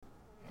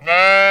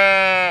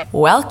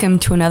Welcome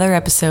to another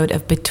episode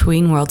of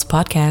Between Worlds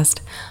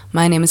podcast.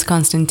 My name is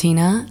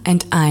Constantina,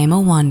 and I am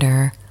a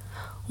wanderer.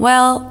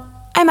 Well,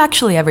 I'm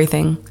actually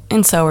everything,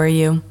 and so are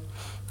you.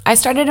 I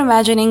started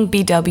imagining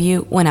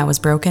BW when I was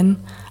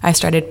broken. I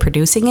started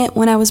producing it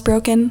when I was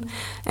broken,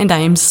 and I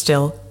am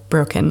still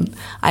broken.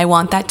 I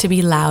want that to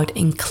be loud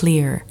and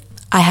clear.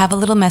 I have a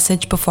little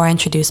message before I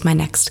introduce my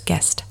next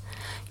guest.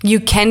 You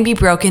can be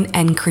broken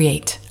and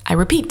create. I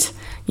repeat,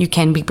 you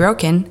can be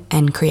broken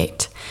and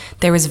create.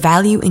 There is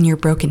value in your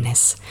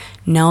brokenness.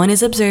 No one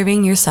is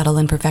observing your subtle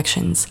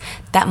imperfections.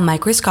 That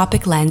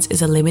microscopic lens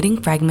is a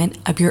limiting fragment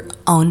of your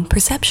own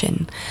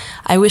perception.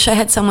 I wish I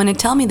had someone to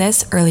tell me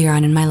this earlier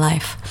on in my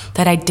life,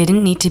 that I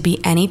didn't need to be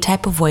any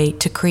type of way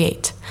to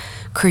create.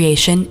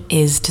 Creation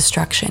is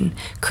destruction.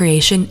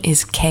 Creation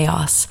is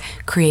chaos.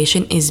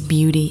 Creation is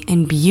beauty,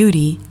 and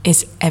beauty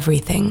is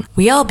everything.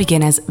 We all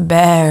begin as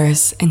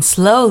bears, and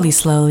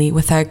slowly,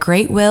 with our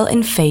great will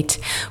and fate,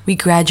 we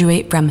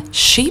graduate from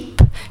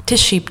sheep to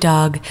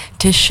sheepdog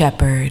to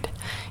shepherd.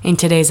 In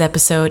today's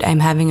episode, I'm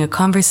having a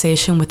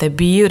conversation with a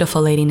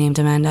beautiful lady named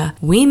Amanda.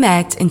 We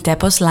met in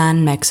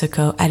Tepoztlan,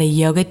 Mexico at a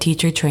yoga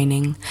teacher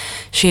training.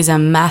 She is a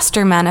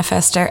master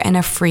manifester and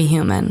a free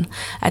human.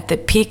 At the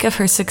peak of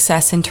her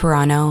success in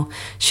Toronto,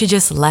 she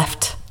just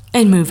left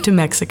and moved to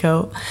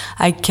Mexico.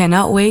 I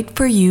cannot wait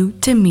for you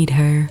to meet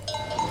her.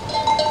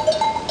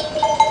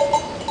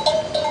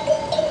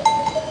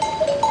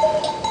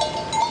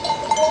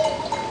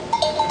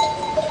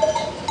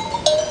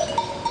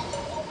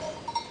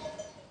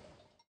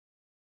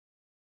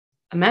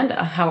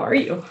 Amanda, how are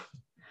you?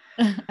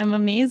 I'm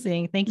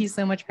amazing. Thank you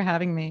so much for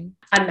having me.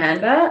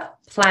 Amanda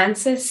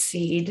plants a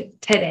seed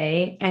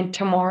today, and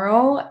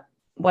tomorrow,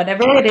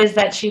 whatever it is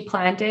that she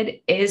planted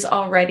is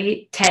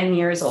already 10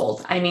 years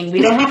old. I mean,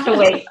 we don't have to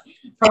wait.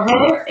 For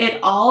her, it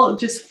all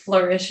just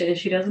flourishes.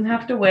 She doesn't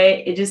have to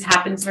wait. It just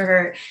happens for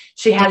her.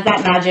 She has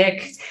that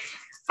magic.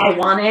 I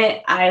want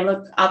it. I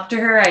look up to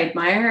her. I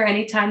admire her.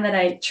 Anytime that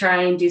I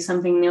try and do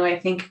something new, I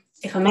think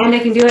if Amanda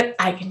can do it,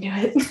 I can do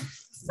it.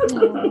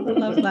 Oh, I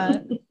love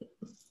that.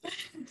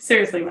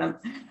 Seriously, man,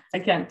 I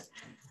can't. So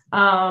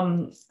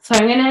I'm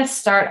going to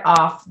start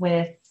off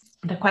with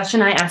the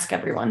question I ask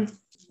everyone.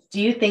 Do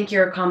you think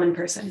you're a common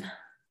person?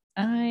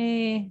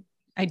 I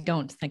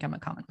don't think I'm a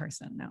common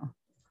person. No,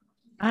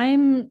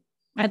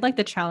 I'd like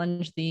to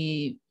challenge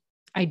the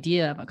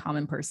idea of a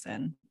common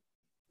person,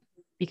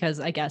 because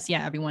I guess,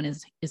 yeah, everyone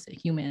is a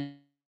human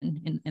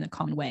in a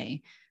common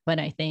way, but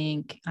I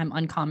think I'm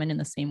uncommon in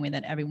the same way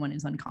that everyone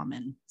is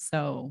uncommon.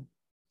 So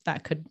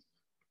that could,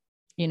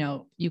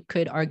 you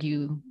could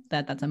argue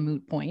that that's a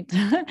moot point,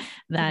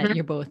 that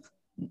you're both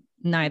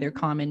neither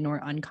common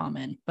nor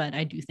uncommon, but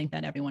I do think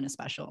that everyone is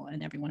special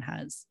and everyone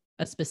has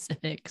a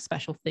specific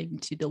special thing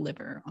to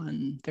deliver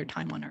on their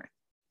time on earth.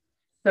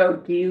 So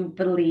do you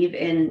believe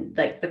in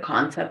like the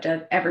concept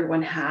of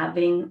everyone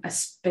having a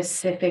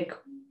specific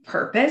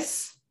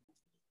purpose?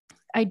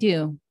 I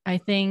do. I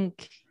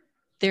think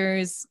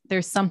there's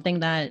something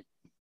that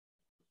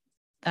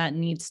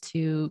needs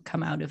to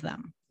come out of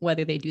them.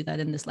 Whether they do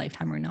that in this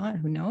lifetime or not,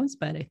 who knows?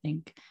 But I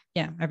think,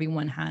 yeah,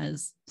 everyone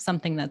has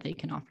something that they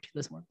can offer to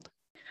this world.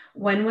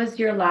 When was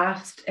your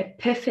last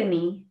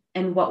epiphany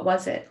and what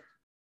was it?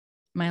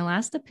 My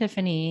last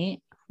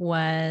epiphany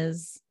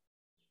was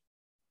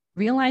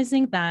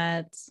realizing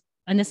that,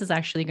 and this is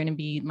actually going to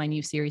be my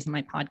new series in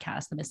my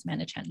podcast, The Miss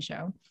Amanda Chen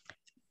Show,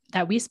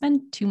 that we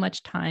spend too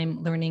much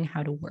time learning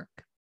how to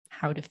work,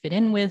 how to fit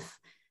in with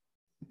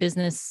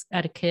business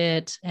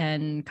etiquette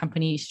and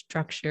company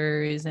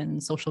structures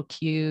and social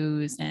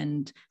cues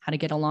and how to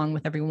get along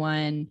with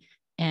everyone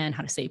and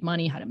how to save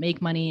money, how to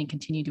make money and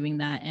continue doing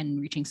that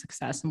and reaching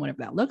success and whatever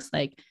that looks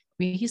like.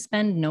 We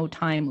spend no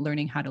time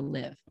learning how to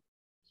live.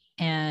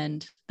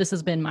 And this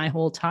has been my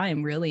whole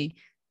time, really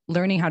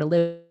learning how to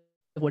live.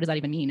 What does that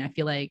even mean? I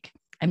feel like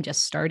I'm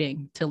just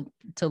starting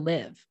to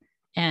live.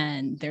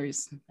 And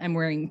I'm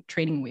wearing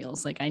training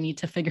wheels. Like I need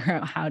to figure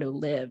out how to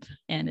live.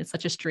 And it's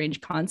such a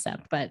strange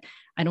concept, but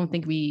I don't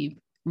think we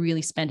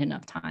really spend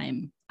enough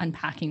time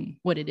unpacking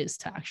what it is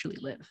to actually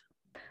live.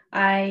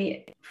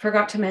 I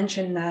forgot to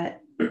mention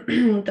that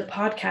the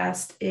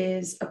podcast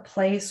is a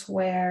place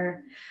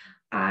where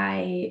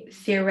I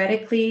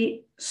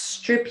theoretically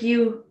strip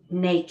you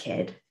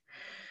naked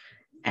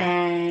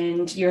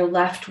and you're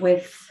left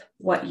with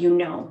what you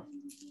know.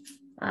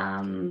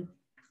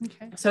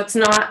 Okay. So it's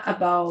not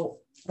about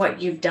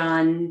what you've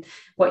done,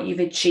 what you've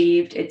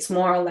achieved. It's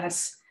more or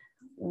less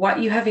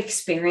what you have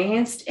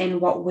experienced and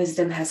what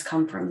wisdom has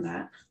come from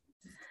that.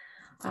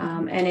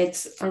 And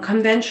it's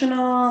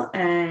unconventional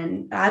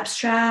and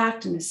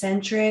abstract and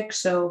eccentric.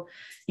 So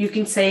you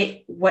can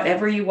say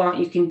whatever you want.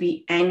 You can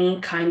be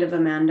any kind of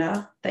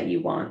Amanda that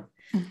you want.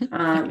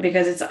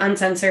 Because it's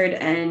uncensored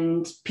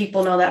and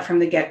people know that from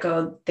the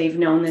get-go. They've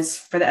known this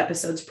for the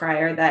episodes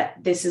prior,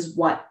 that this is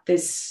what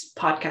this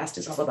podcast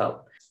is all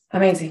about.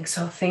 Amazing.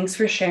 So thanks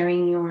for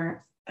sharing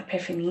your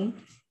epiphany.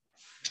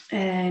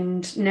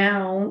 And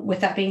now, with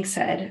that being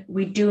said,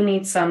 we do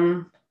need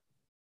some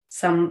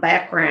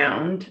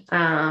background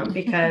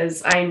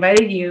because I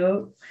invited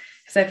you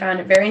because I found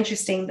it very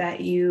interesting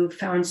that you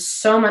found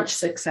so much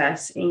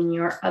success in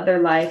your other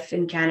life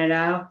in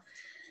Canada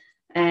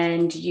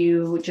and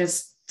you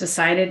just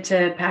decided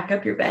to pack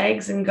up your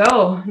bags and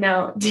go.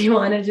 Now, do you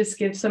want to just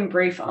give some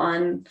brief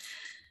on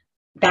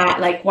that,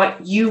 like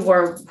what you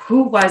were,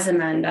 who was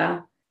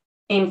Amanda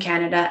in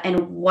Canada,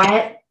 and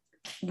what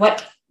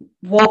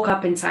woke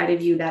up inside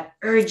of you that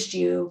urged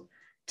you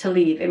to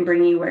leave and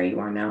bring you where you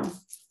are now?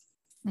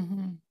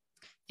 Mm-hmm.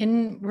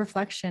 In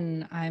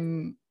reflection,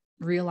 I'm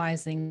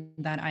realizing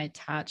that I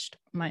attached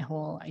my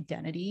whole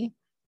identity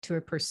to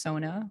a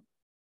persona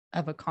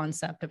of a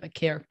concept, of a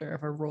character,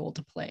 of a role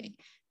to play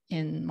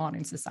in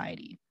modern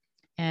society.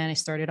 And I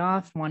started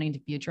off wanting to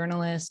be a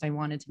journalist. I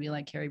wanted to be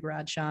like Carrie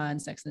Bradshaw in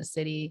Sex and the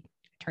City.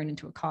 I turned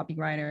into a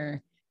copywriter.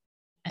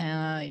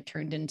 I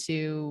turned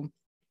into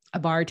a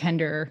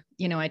bartender.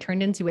 You know, I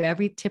turned into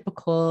every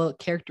typical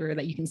character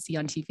that you can see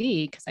on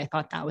TV because I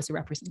thought that was a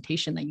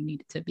representation that you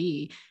needed to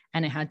be.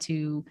 And I had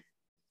to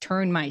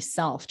turn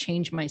myself,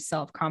 change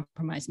myself,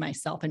 compromise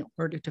myself in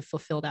order to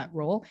fulfill that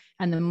role.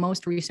 And the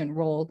most recent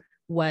role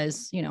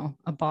was, you know,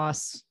 a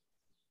boss,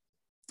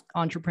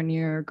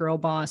 entrepreneur, girl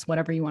boss,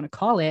 whatever you want to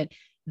call it,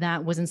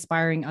 that was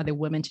inspiring other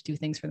women to do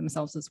things for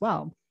themselves as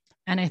well.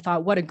 And I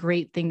thought, what a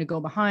great thing to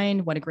go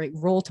behind, what a great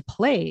role to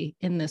play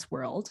in this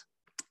world.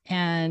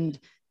 And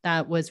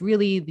that was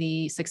really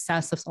the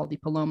success of Salty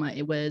Paloma.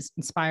 It was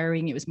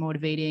inspiring, it was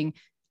motivating.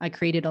 I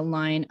created a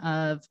line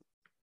of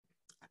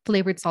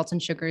flavored salts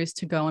and sugars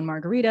to go on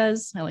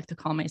margaritas. I like to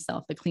call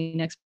myself the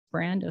Kleenex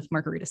brand of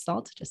margarita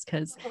salt, just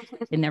because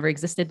it never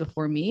existed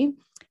before me.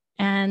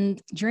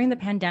 And during the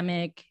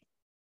pandemic,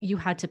 you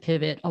had to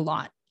pivot a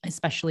lot,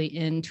 especially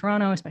in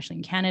Toronto, especially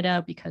in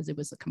Canada, because it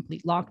was a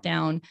complete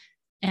lockdown.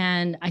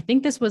 And I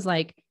think this was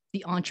like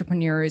the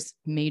entrepreneur's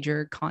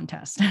major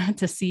contest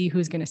to see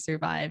who's going to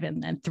survive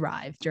and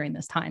thrive during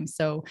this time.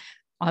 So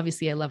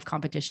obviously I love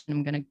competition.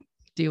 I'm going to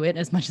do it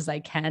as much as I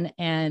can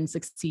and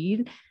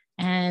succeed.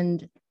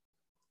 And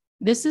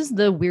this is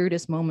the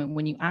weirdest moment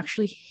when you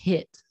actually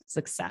hit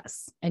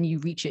success and you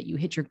reach it, you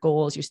hit your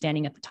goals, you're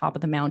standing at the top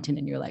of the mountain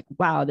and you're like,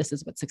 wow, this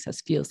is what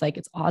success feels like.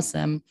 It's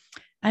awesome.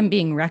 I'm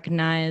being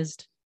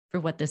recognized for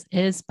what this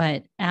is,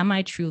 but am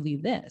I truly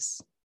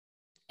this?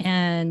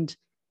 And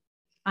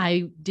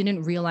I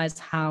didn't realize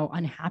how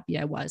unhappy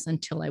I was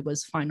until I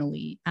was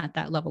finally at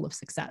that level of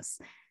success.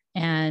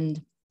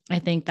 And I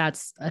think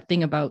that's a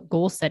thing about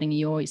goal setting.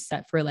 You always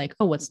set for like,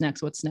 oh, what's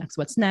next? What's next?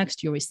 What's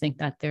next? You always think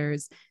that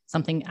there's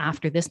something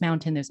after this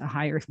mountain, there's a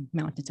higher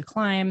mountain to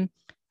climb.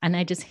 And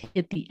I just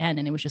hit the end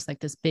and it was just like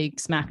this big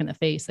smack in the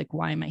face. Like,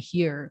 why am I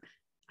here?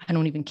 I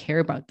don't even care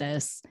about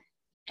this.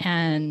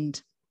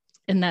 And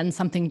then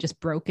something just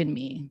broke in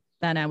me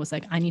that I was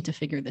like, I need to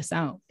figure this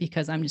out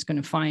because I'm just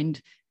going to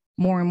find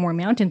more and more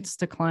mountains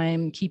to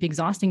climb, keep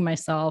exhausting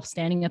myself,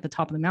 standing at the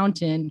top of the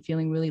mountain,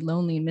 feeling really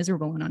lonely and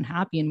miserable and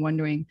unhappy and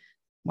wondering,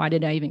 why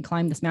did I even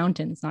climb this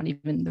mountain? It's not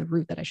even the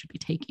route that I should be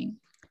taking.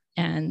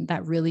 And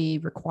that really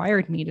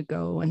required me to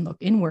go and look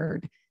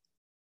inward.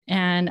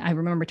 And I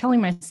remember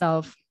telling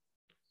myself,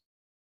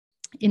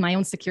 in my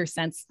own secure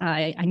sense,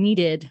 I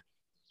needed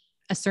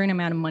a certain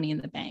amount of money in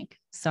the bank.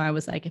 So I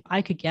was like, if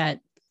I could get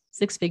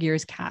 6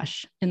 figures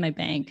cash in my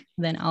bank,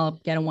 then I'll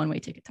get a one-way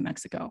ticket to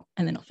Mexico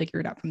and then I'll figure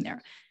it out from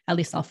there. At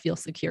least I'll feel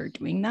secure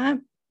doing that.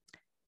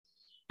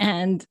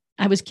 And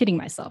I was kidding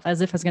myself as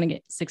if I was going to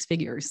get 6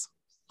 figures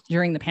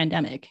during the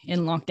pandemic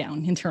in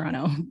lockdown in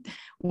Toronto.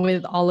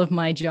 With all of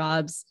my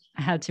jobs,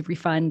 I had to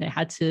refund. I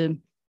had to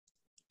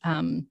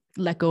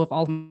let go of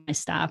all of my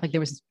staff. Like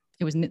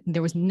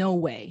there was no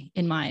way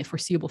in my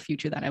foreseeable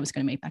future that I was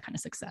going to make that kind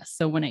of success.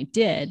 So when I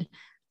did,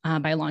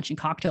 by launching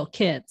cocktail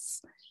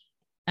kits,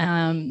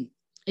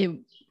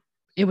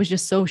 it was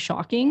just so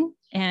shocking.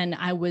 And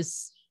I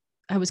was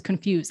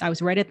confused. I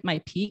was right at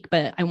my peak,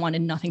 but I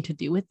wanted nothing to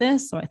do with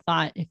this. So I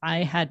thought if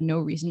I had no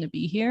reason to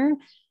be here,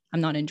 I'm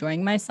not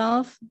enjoying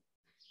myself,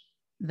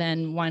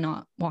 then why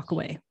not walk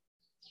away?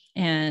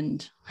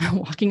 And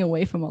walking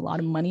away from a lot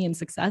of money and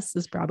success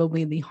is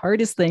probably the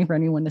hardest thing for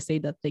anyone to say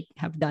that they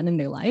have done in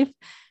their life.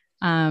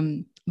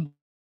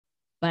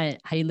 But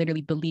I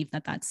literally believe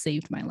that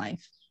saved my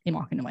life in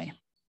walking away.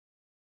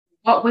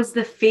 What was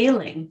the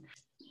feeling?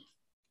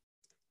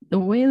 The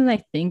way that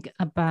I think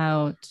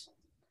about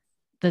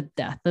the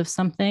death of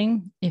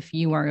something, if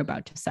you are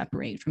about to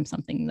separate from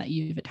something that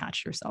you've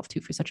attached yourself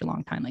to for such a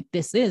long time, like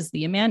this is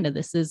the Amanda,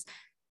 this is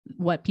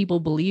what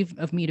people believe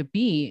of me to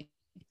be.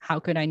 How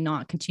could I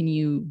not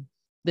continue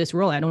this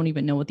role? I don't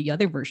even know what the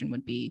other version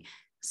would be.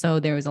 So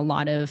there was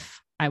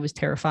I was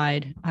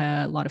terrified,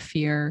 a lot of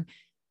fear,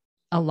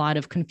 a lot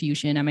of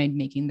confusion. Am I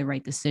making the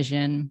right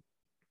decision?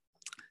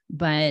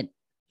 But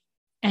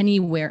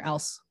anywhere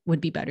else would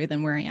be better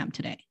than where I am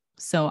today.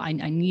 So I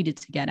needed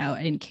to get out.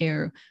 I didn't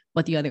care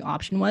what the other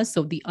option was.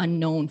 So the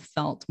unknown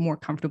felt more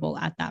comfortable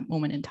at that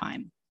moment in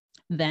time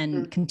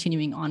than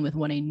continuing on with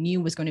what I knew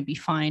was going to be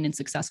fine and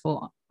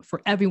successful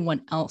for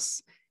everyone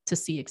else to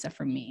see except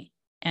for me.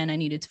 And I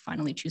needed to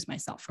finally choose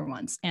myself for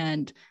once.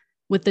 And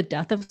with the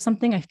death of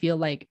something, I feel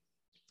like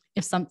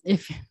if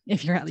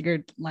you're at your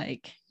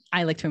like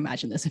I like to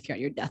imagine this, if you're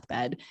at your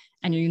deathbed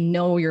and you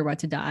know you're about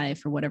to die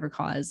for whatever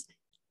cause,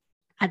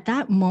 at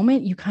that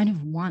moment, you kind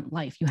of want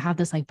life. You have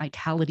this like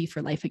vitality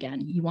for life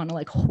again. You want to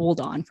like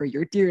hold on for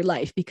your dear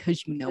life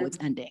because you know it's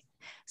ending.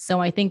 So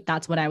I think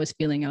that's what I was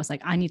feeling. I was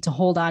like, I need to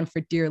hold on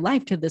for dear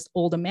life to this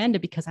old Amanda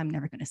because I'm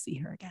never going to see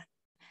her again.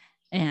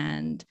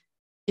 And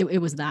it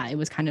was that. It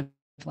was kind of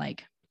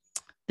like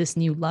this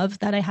new love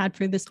that I had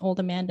for this old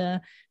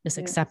Amanda, this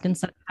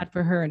acceptance that I had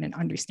for her and an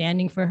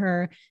understanding for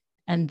her.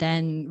 And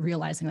then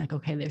realizing like,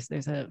 okay,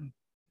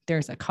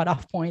 there's a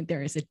cutoff point.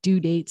 There is a due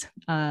date,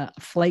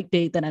 flight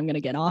date that I'm going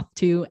to get off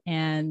to.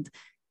 And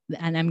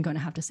I'm going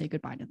to have to say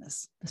goodbye to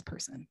this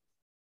person.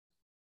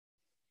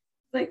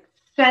 Like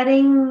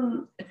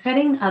shedding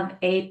of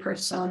a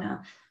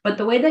persona. But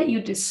the way that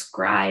you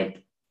describe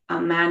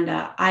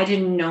Amanda, I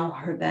didn't know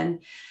her then,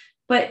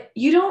 but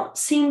you don't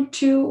seem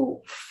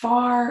too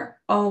far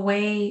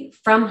away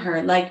from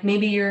her. Like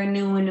maybe you're a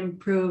new and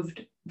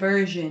improved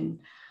version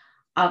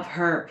of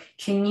her.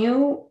 Can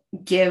you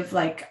give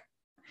like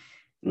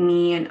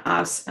me and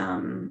us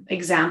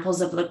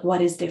examples of like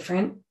what is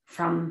different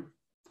from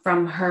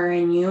her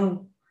and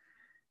you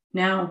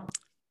now?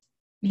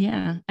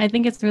 Yeah, I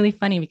think it's really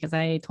funny because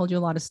I told you a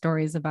lot of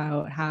stories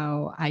about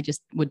how I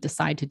just would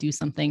decide to do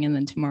something and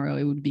then tomorrow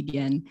it would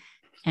begin.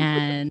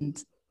 And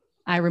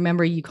I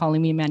remember you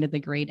calling me Amanda the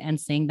Great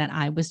and saying that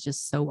I was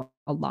just so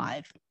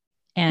alive.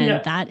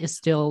 And that is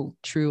still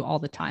true all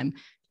the time.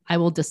 I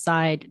will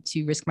decide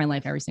to risk my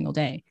life every single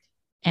day.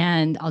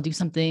 And I'll do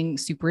something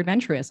super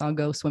adventurous. I'll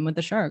go swim with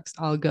the sharks.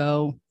 I'll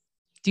go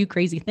do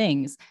crazy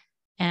things.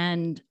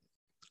 And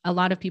a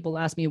lot of people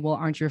ask me, well,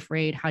 aren't you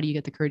afraid? How do you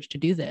get the courage to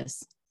do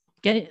this?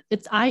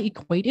 I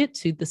equate it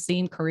to the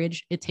same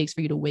courage it takes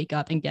for you to wake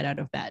up and get out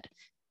of bed.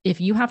 If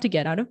you have to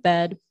get out of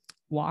bed,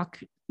 walk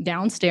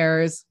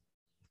downstairs,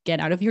 get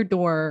out of your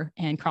door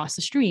and cross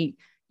the street,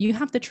 you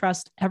have to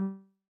trust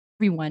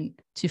everyone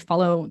to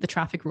follow the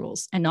traffic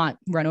rules and not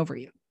run over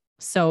you.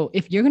 So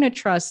if you're going to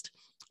trust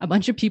a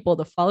bunch of people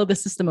to follow the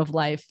system of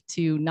life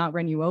to not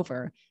run you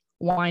over,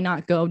 why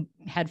not go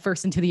head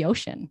first into the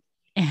ocean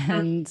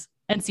and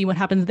see what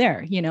happens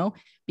there,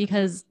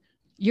 because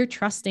you're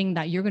trusting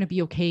that you're going to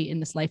be okay in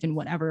this life in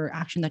whatever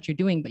action that you're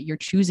doing, but you're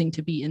choosing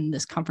to be in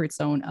this comfort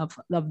zone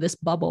of this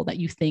bubble that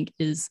you think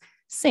is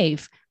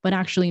safe, but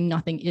actually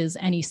nothing is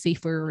any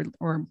safer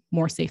or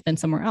more safe than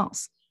somewhere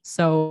else.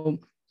 So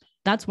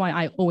that's why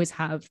I always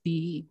have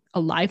the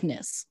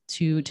aliveness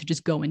to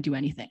just go and do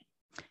anything.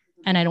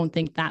 And I don't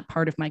think that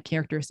part of my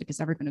characteristic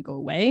is ever going to go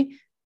away.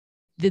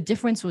 The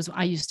difference was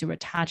I used to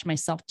attach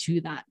myself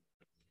to that.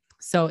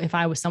 So if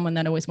I was someone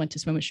that always went to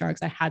swim with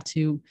sharks, I had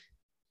to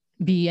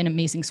be an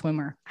amazing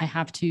swimmer. I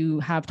have to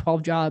have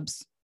 12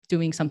 jobs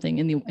doing something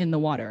in the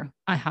water.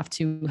 I have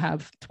to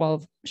have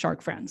 12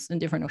 shark friends in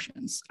different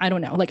oceans. I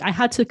don't know. Like I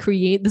had to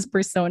create this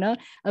persona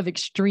of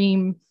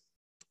extreme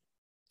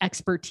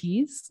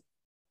expertise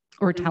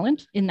or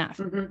talent in that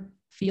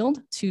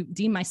field to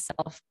deem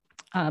myself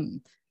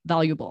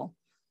valuable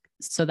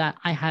so that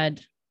I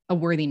had a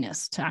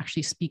worthiness to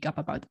actually speak up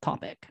about the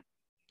topic.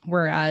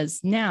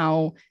 Whereas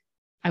now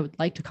I would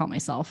like to call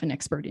myself an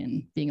expert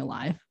in being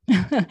alive.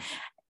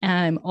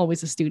 I'm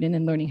always a student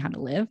and learning how to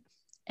live.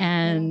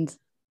 And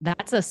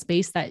that's a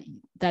space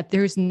that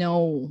there's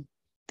no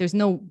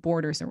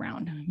borders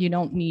around. You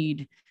don't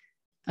need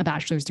a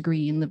bachelor's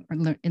degree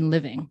in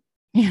living,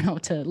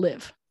 to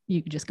live.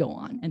 You can just go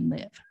on and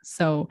live.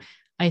 So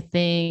I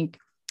think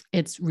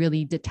it's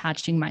really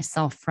detaching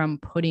myself from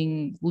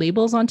putting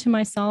labels onto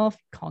myself,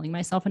 calling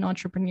myself an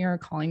entrepreneur,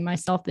 calling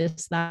myself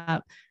this,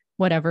 that,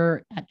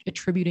 whatever,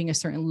 attributing a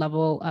certain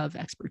level of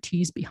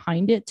expertise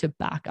behind it to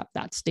back up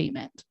that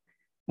statement.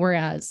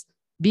 Whereas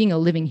being a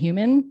living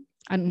human,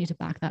 I don't need to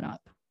back that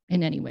up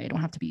in any way. I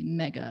don't have to be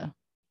mega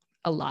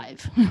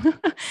alive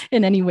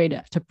in any way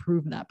to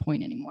prove that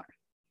point anymore.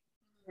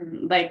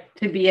 Like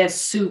to be a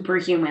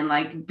superhuman,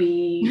 like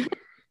be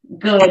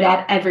good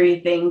at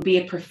everything, be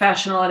a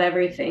professional at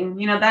everything.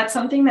 That's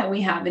something that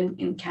we have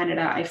in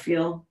Canada, I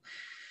feel.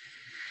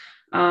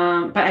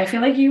 But I feel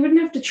like you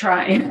wouldn't have to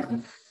try.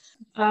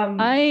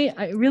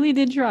 I really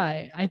did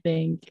try, I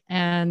think.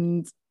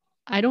 And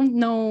I don't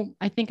know.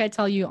 I think I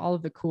tell you all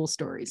of the cool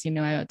stories.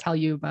 I tell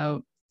you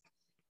about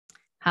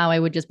how I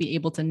would just be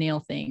able to nail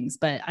things,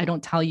 but I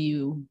don't tell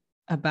you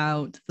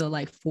about the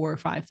like 4,000 or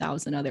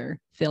 5,000 other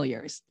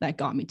failures that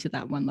got me to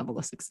that one level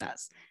of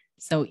success.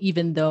 So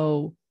even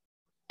though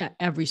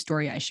every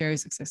story I share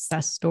is a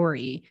success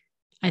story,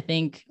 I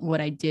think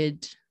what I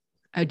didn't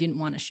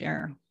want to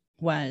share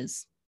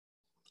was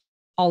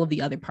all of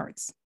the other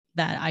parts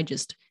that I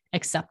just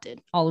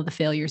accepted, all of the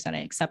failures that I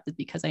accepted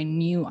because I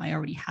knew I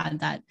already had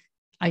that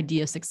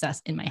idea of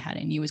success in my head.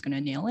 I knew I was going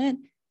to nail it.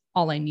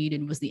 All I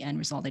needed was the end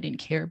result. I didn't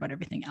care about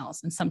everything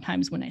else. And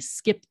sometimes when I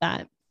skip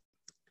that,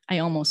 I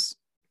almost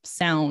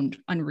sound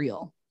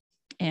unreal.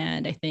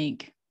 And I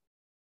think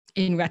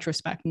in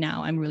retrospect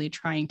now, I'm really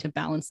trying to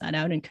balance that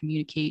out and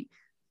communicate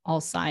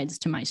all sides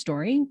to my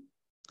story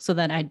so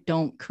that I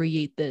don't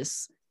create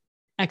this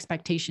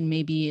expectation.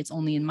 Maybe it's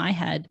only in my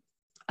head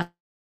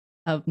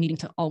of needing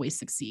to always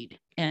succeed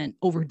and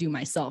overdo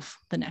myself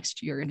the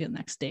next year, the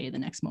next day, the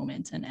next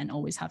moment, and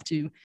always have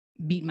to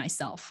beat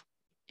myself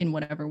in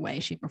whatever way,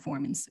 shape, or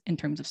form in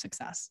terms of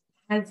success.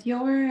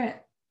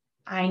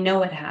 I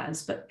know it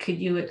has, but could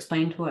you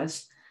explain to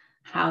us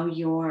how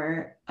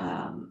your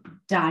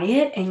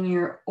diet and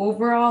your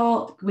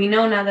overall, we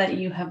know now that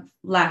you have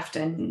left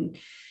and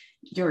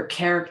your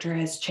character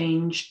has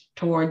changed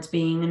towards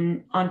being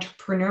an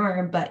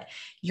entrepreneur, but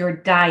your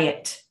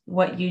diet,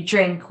 what you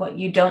drink, what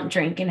you don't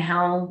drink, and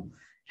how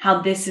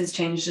this has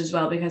changed as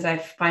well, because I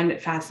find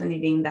it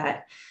fascinating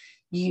that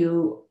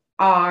you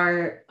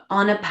are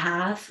on a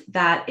path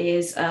that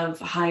is of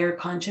higher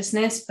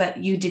consciousness, but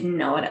you didn't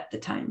know it at the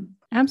time.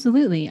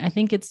 Absolutely. I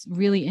think it's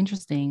really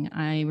interesting.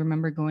 I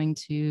remember going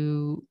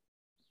to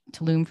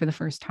Tulum for the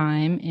first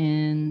time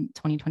in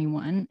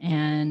 2021,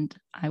 and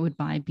I would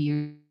buy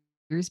beers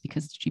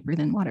because it's cheaper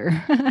than water.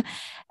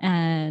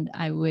 And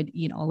I would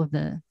eat all of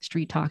the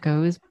street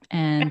tacos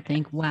and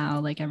think, wow,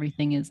 like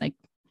everything is like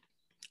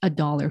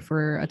 $1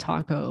 for a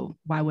taco.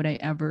 Why would I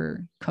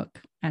ever cook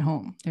at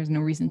home? There's no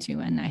reason to.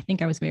 And I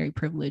think I was very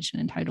privileged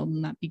and entitled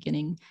in that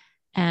beginning.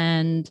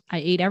 And I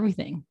ate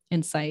everything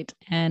in sight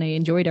and I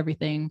enjoyed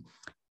everything.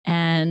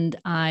 And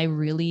I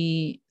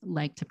really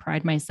like to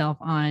pride myself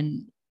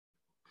on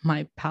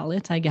my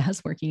palate, I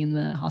guess, working in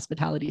the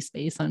hospitality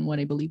space, on what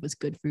I believe was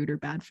good food or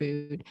bad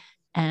food.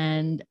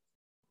 And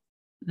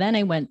then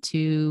I went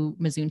to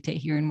Mazunte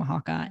here in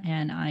Oaxaca,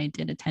 and I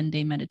did a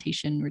 10-day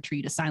meditation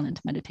retreat, a silent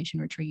meditation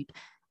retreat.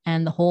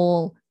 And the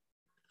whole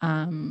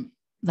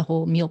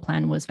meal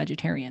plan was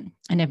vegetarian.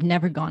 And I've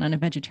never gone on a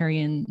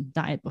vegetarian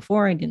diet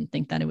before. I didn't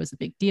think that it was a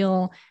big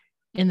deal.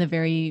 In the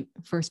very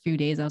first few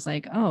days, I was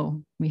like,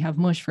 oh, we have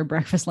mush for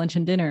breakfast, lunch,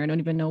 and dinner. I don't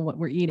even know what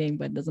we're eating,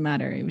 but it doesn't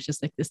matter. It was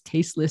just like this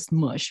tasteless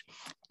mush.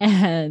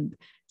 And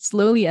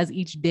slowly, as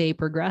each day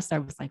progressed, I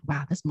was like,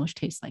 wow, this mush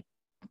tastes like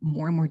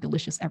more and more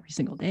delicious every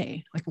single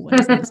day. Like, what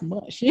is this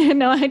mush?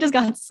 I just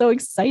got so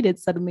excited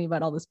suddenly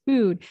about all this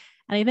food.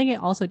 And I think I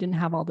also didn't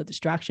have all the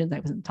distractions. I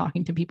wasn't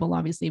talking to people.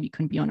 Obviously, we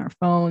couldn't be on our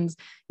phones.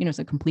 It's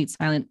a complete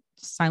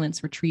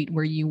silence retreat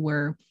where you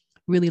were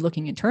really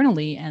looking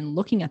internally and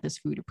looking at this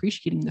food,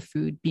 appreciating the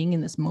food, being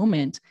in this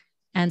moment.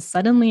 And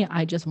suddenly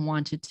I just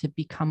wanted to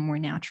become more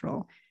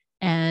natural.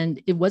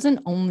 And it wasn't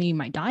only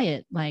my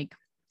diet. Like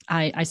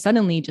I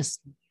suddenly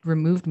just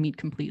removed meat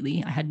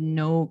completely. I had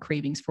no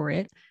cravings for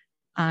it.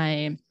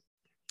 I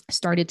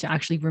started to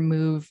actually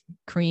remove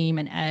cream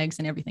and eggs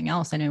and everything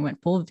else. And I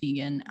went full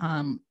vegan,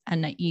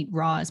 and I eat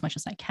raw as much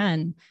as I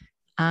can.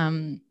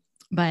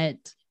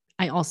 But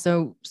I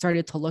also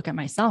started to look at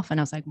myself and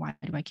I was like, why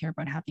do I care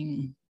about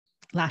having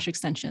lash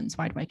extensions?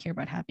 Why do I care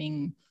about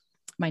having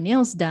my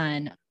nails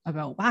done,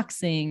 about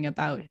waxing,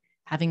 about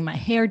having my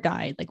hair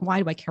dyed? Like,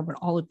 why do I care about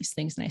all of these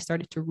things? And I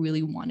started to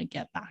really want to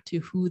get back to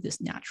who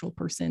this natural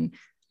person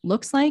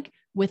looks like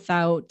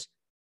without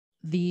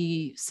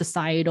the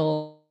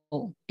societal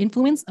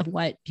influence of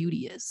what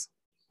beauty is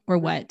or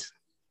what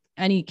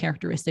any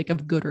characteristic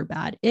of good or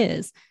bad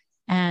is.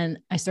 And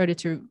I started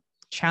to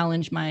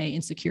challenge my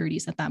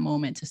insecurities at that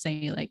moment to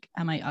say, like,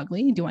 am I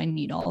ugly? Do I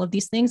need all of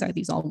these things? Are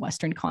these all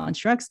Western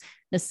constructs?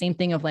 The same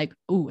thing of like,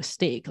 oh, a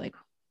steak. Like,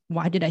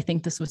 why did I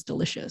think this was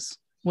delicious?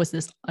 Was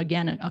this,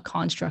 again, a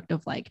construct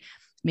of like,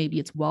 maybe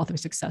it's wealth or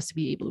success to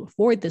be able to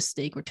afford this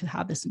steak or to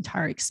have this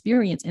entire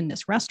experience in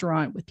this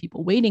restaurant with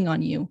people waiting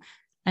on you?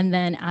 And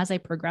then as I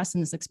progressed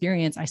in this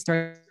experience, I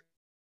started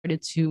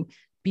to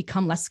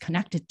become less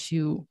connected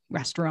to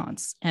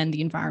restaurants and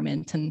the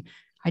environment. And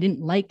I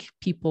didn't like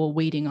people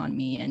waiting on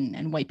me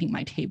and wiping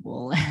my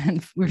table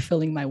and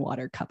refilling my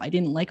water cup. I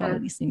didn't like all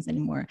of these things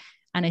anymore.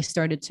 And I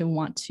started to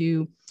want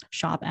to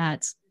shop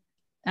at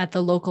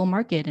the local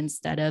market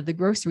instead of the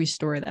grocery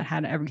store that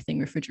had everything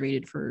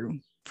refrigerated for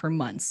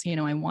months.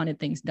 I wanted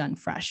things done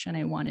fresh and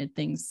I wanted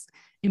things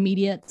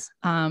immediate.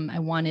 I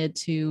wanted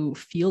to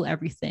feel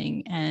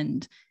everything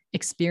and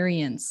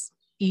experience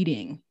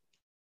eating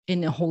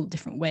in a whole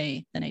different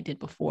way than I did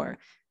before.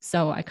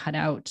 So I cut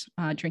out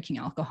drinking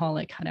alcohol.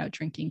 I cut out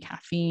drinking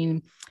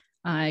caffeine.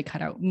 I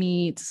cut out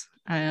meat.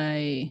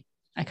 I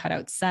cut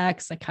out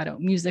sex. I cut out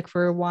music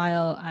for a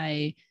while.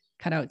 I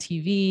cut out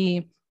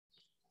TV.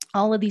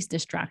 All of these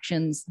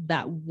distractions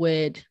that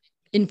would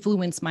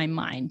influence my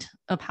mind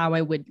of how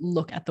I would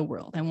look at the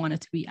world. I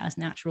wanted to be as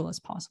natural as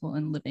possible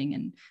and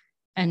living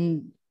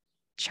and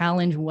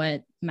challenge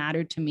what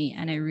mattered to me.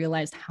 And I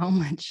realized how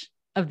much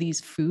of these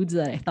foods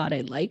that I thought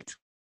I liked,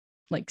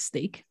 like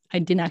steak, I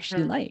didn't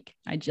actually like.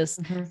 I just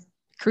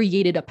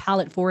created a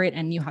palate for it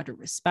and knew how to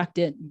respect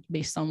it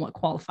based on what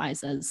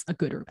qualifies as a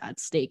good or bad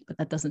steak, but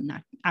that doesn't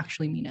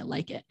actually mean I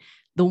like it.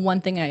 The one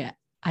thing I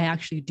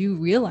actually do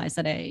realize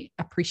that I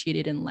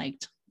appreciated and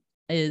liked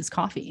is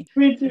coffee,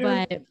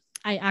 but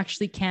I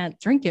actually can't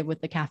drink it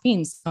with the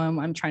caffeine. So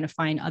I'm trying to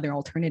find other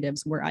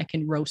alternatives where I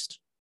can roast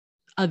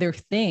other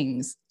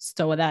things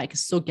so that I can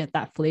still get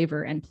that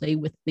flavor and play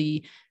with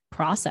the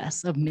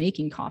process of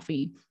making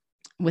coffee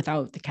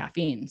without the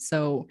caffeine.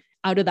 So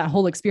out of that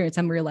whole experience,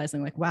 I'm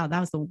realizing like, wow, that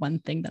was the one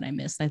thing that I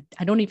missed.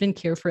 I don't even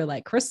care for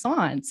like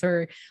croissants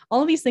or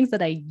all of these things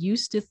that I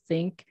used to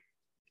think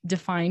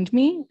defined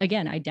me,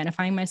 again,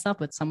 identifying myself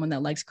with someone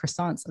that likes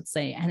croissants, let's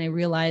say. And I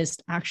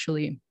realized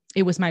actually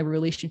it was my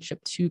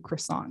relationship to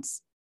croissants.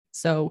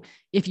 So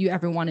if you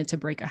ever wanted to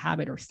break a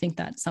habit or think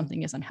that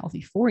something is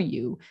unhealthy for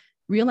you,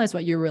 realize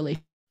what your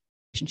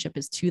relationship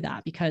is to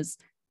that, because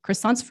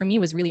croissants for me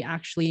was really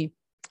actually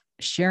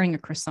sharing a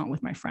croissant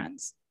with my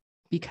friends,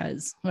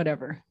 because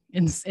whatever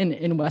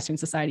in Western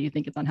society, you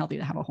think it's unhealthy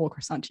to have a whole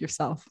croissant to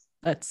yourself.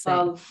 Let's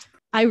say.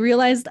 I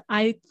realized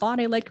I thought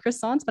I liked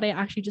croissants, but I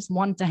actually just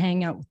wanted to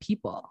hang out with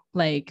people.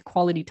 Like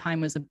quality time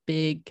was a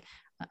big,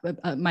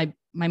 my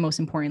most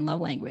important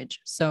love language.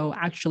 So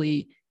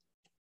actually,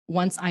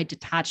 once I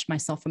detached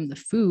myself from the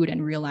food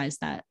and realized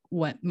that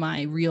what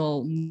my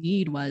real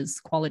need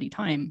was quality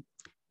time,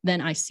 then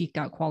I seeked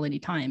out quality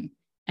time.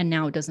 And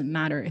now it doesn't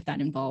matter if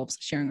that involves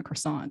sharing a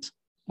croissant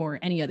or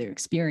any other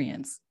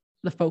experience.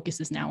 The focus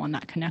is now on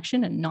that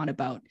connection and not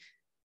about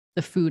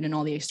the food and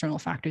all the external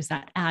factors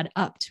that add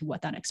up to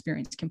what that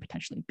experience can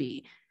potentially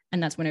be.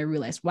 And that's when I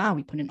realized, wow,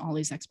 we put in all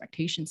these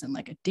expectations in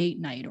like a date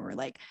night or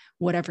like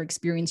whatever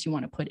experience you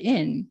want to put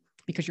in,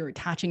 because you're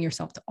attaching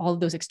yourself to all of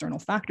those external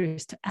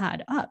factors to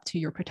add up to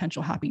your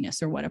potential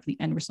happiness or whatever the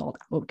end result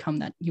outcome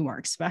that you are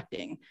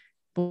expecting.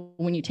 But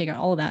when you take out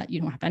all of that, you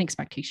don't have any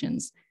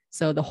expectations.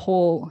 So the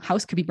whole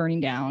house could be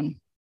burning down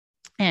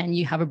and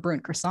you have a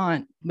burnt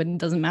croissant, but it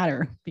doesn't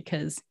matter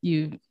because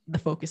the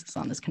focus is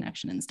on this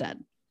connection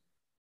instead.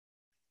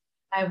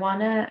 I want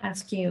to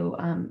ask you,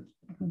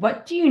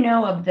 what do you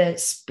know of the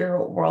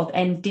spirit world?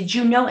 And did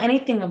you know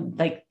anything of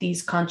like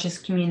these conscious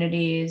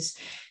communities,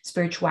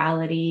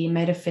 spirituality,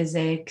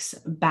 metaphysics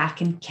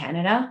back in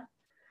Canada?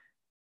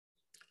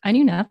 I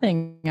knew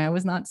nothing. I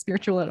was not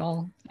spiritual at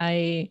all.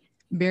 I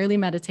barely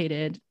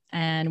meditated.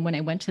 And when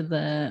I went to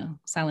the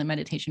silent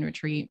meditation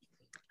retreat,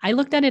 I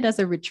looked at it as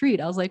a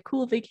retreat. I was like,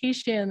 cool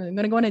vacation. I'm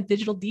going to go on a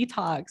digital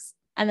detox.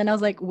 And then I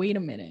was like, wait a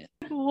minute,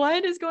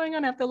 what is going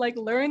on? I have to like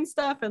learn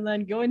stuff and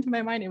then go into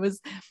my mind. It was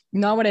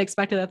not what I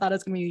expected. I thought it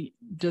was going to be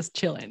just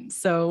chilling.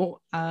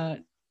 So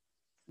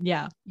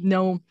yeah,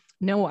 no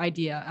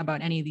idea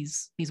about any of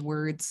these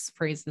words,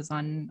 phrases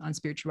on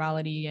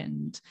spirituality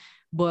and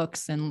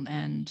books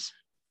and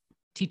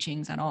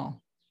teachings at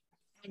all.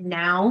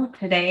 Now,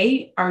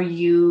 today, are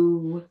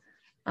you,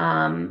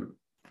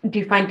 do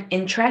you find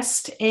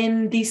interest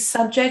in these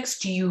subjects?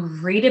 Do you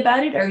read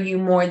about it? Or are you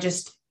more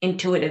just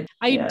intuitive?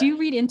 I do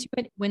read into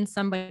it when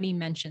somebody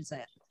mentions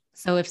it.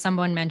 So if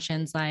someone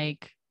mentions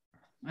like,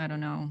 I don't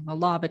know, a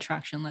law of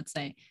attraction, let's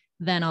say,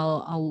 then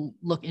I'll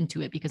look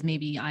into it because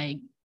maybe I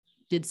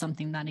did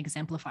something that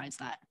exemplifies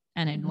that.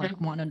 And I'd like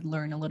want to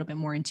learn a little bit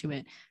more into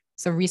it.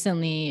 So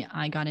recently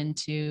I got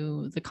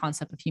into the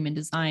concept of human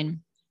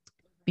design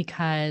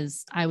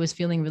because I was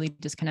feeling really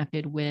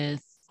disconnected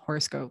with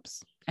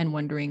horoscopes and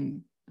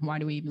wondering, why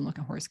do we even look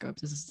at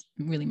horoscopes? Does this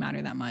really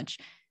matter that much?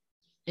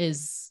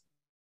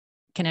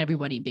 Can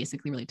everybody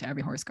basically relate to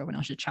every horoscope? And I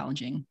was just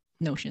challenging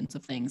notions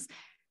of things.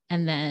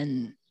 And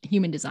then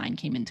human design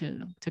came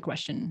into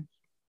question.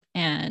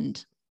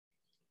 And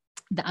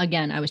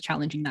again, I was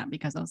challenging that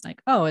because I was like,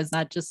 oh, is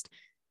that just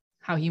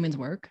how humans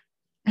work?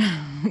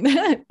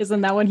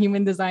 Isn't that what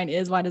human design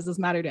is? Why does this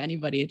matter to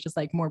anybody? It's just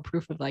like more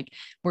proof of like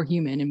we're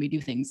human and we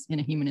do things in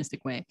a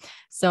humanistic way.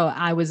 So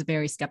I was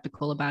very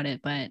skeptical about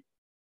it. But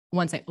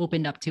once I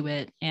opened up to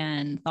it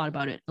and thought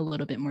about it a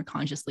little bit more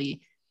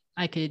consciously,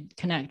 I could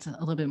connect a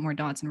little bit more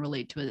dots and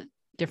relate to it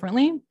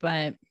differently.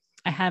 But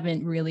I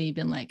haven't really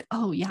been like,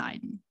 oh yeah,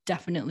 I'm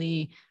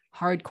definitely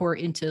hardcore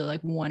into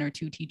like one or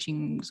two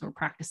teachings or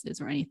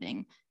practices or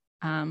anything.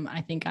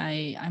 I think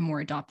I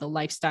more adopt the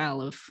lifestyle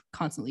of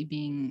constantly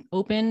being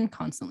open,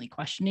 constantly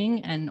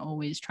questioning, and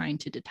always trying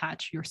to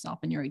detach yourself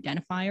and your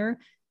identifier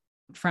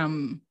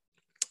from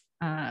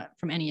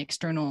any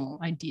external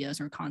ideas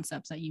or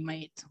concepts that you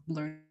might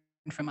learn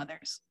from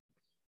others.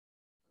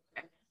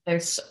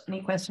 There's so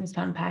many questions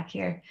to unpack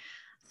here.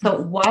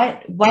 So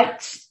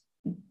what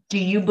do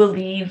you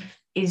believe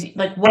is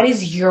like, what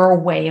is your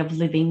way of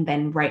living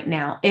then right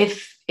now?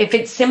 If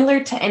it's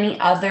similar to any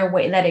other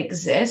way that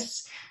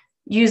exists,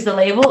 use the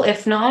label.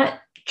 If not,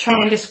 try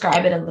and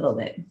describe it a little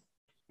bit.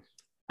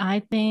 I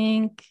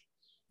think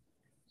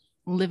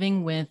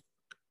living with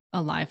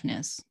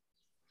aliveness,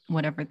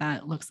 whatever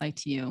that looks like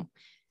to you,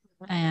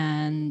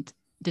 and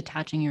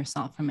detaching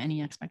yourself from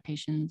any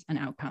expectations and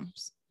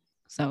outcomes.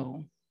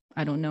 So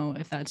I don't know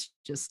if that's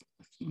just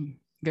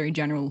very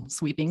general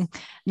sweeping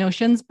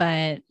notions,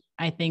 but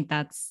I think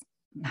that's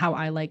how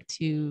I like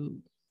to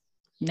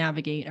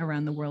navigate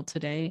around the world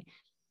today.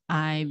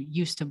 I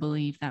used to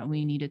believe that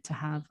we needed to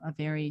have a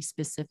very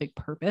specific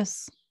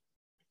purpose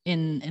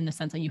in the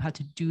sense that you had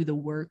to do the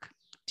work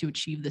to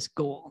achieve this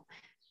goal.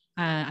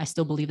 I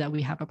still believe that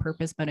we have a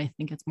purpose, but I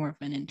think it's more of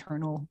an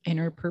internal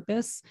inner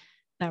purpose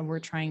that we're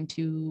trying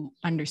to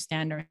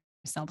understand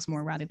ourselves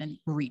more rather than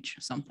reach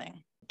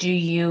something. Do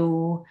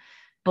you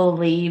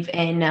believe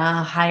in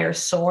a higher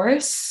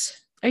source?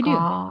 I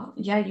do.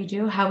 Yeah, you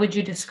do. How would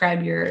you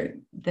describe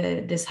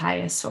this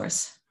highest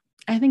source?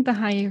 I think the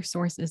higher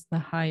source is the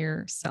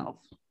higher self.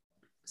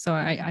 So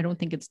I don't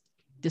think it's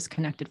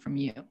disconnected from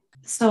you.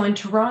 So in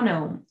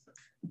Toronto,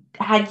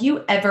 had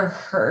you ever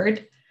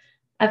heard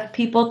of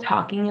people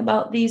talking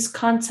about these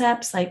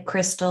concepts like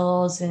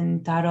crystals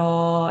and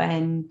tarot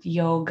and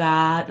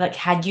yoga? Like,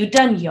 had you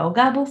done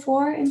yoga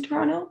before in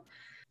Toronto?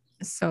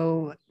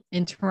 So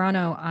in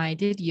Toronto, I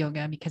did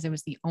yoga because it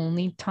was the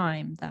only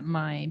time that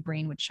my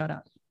brain would shut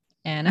up.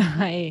 And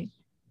I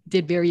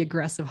did very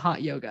aggressive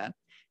hot yoga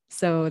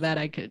so that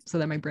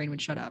my brain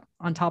would shut up.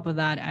 On top of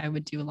that, I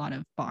would do a lot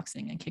of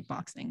boxing and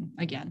kickboxing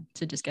again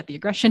to just get the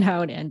aggression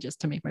out and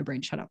just to make my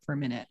brain shut up for a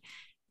minute.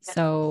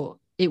 So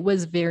it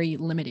was very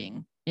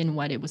limiting in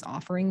what it was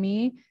offering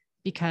me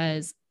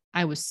because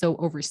I was so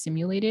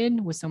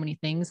overstimulated with so many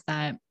things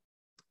that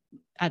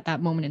at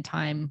that moment in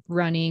time,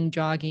 running,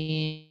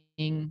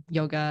 jogging,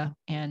 yoga,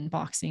 and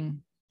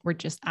boxing were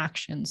just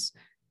actions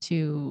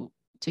to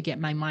get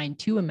my mind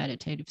to a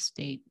meditative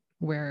state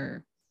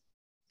where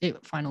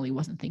it finally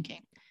wasn't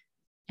thinking.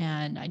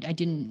 And I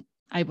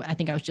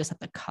think I was just at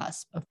the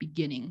cusp of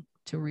beginning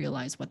to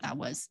realize what that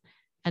was.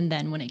 And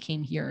then when I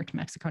came here to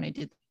Mexico and I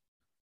did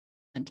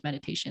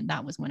meditation,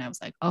 that was when I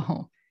was like,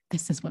 oh,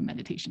 this is what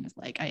meditation is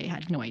like. I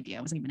had no idea.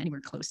 I wasn't even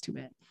anywhere close to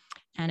it.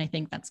 And I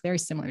think that's very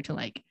similar to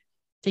like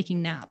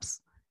taking naps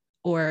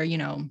or,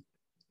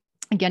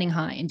 getting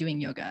high and doing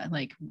yoga,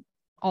 like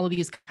all of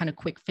these kind of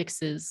quick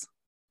fixes,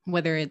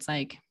 whether it's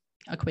like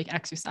a quick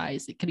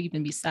exercise, it could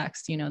even be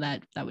sex,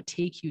 that would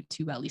take you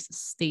to at least a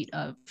state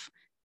of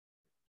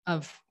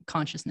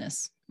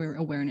consciousness or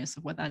awareness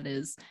of what that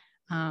is,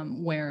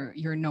 where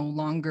you're no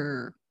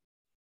longer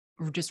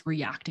just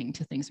reacting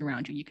to things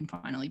around you. You can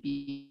finally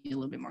be a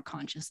little bit more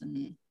conscious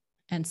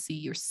and see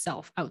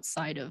yourself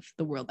outside of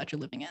the world that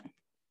you're living in.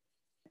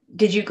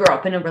 Did you grow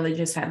up in a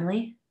religious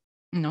family?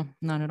 No,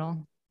 not at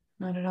all.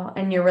 Not at all.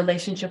 And your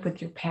relationship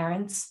with your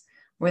parents,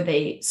 were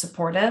they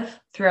supportive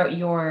throughout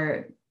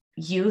your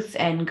youth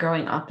and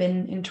growing up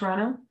in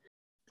Toronto?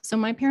 So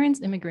my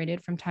parents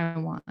immigrated from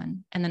Taiwan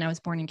and then I was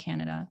born in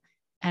Canada.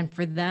 And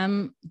for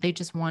them, they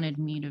just wanted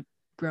me to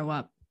grow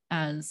up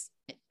as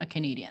a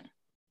Canadian.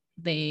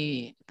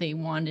 They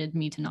wanted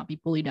me to not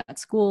be bullied at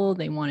school.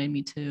 They wanted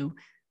me to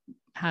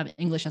have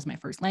English as my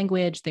first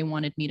language. They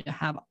wanted me to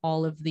have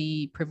all of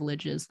the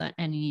privileges that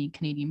any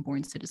Canadian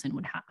born citizen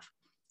would have.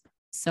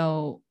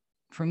 So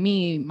for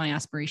me, my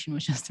aspiration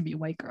was just to be a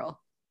white girl.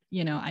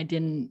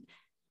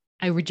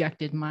 I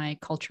rejected my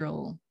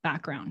cultural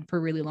background for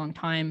a really long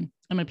time.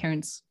 And my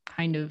parents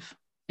kind of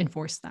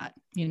enforced that.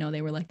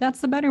 They were like,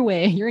 that's the better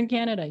way. You're in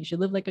Canada. You should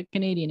live like a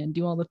Canadian and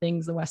do all the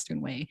things the Western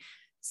way.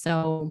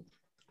 So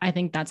I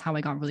think that's how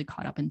I got really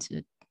caught up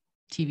into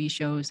TV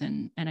shows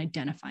and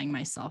identifying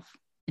myself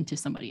into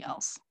somebody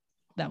else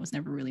that was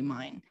never really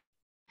mine.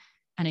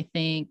 And I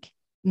think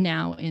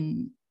now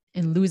in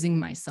losing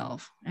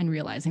myself and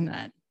realizing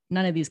that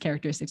none of these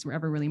characteristics were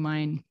ever really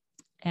mine,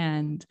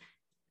 and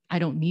I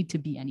don't need to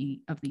be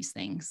any of these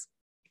things.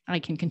 I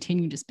can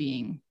continue just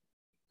being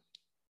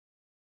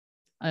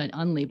an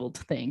unlabeled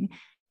thing.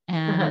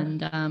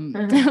 And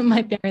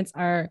my parents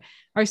are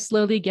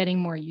slowly getting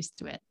more used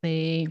to it.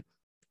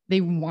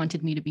 They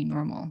wanted me to be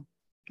normal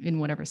in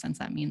whatever sense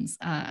that means,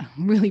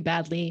 really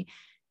badly.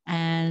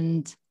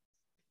 And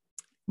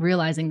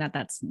realizing that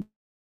that's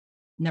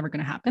never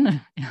going to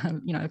happen.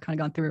 I've kind of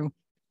gone through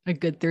a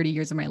good 30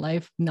 years of my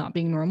life not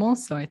being normal.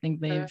 So I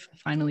think they've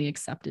finally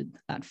accepted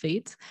that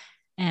fate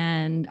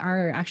and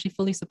are actually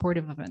fully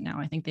supportive of it now.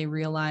 I think they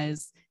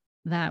realize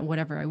that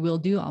whatever I will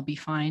do, I'll be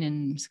fine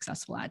and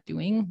successful at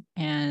doing.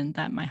 And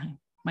that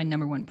my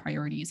number one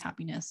priority is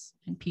happiness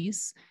and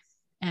peace.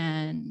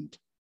 And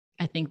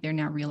I think they're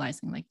now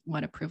realizing like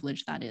what a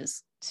privilege that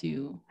is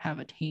to have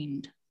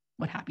attained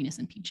what happiness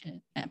and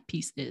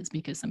peace is,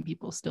 because some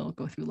people still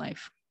go through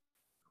life.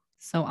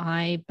 So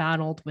I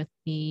battled with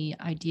the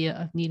idea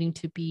of needing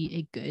to be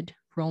a good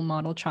role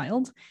model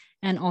child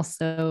and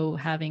also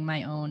having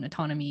my own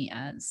autonomy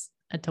as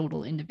a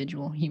total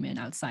individual human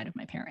outside of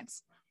my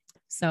parents.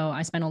 So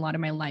I spent a lot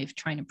of my life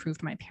trying to prove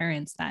to my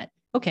parents that,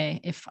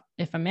 okay, if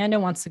Amanda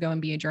wants to go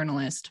and be a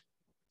journalist,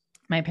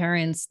 my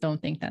parents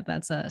don't think that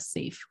that's a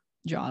safe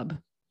job.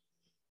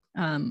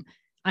 I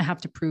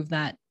have to prove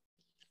that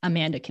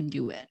Amanda can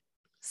do it.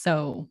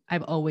 So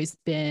I've always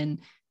been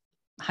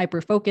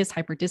hyper focused,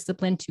 hyper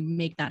disciplined to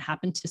make that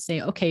happen, to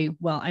say, okay,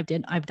 well, I've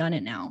done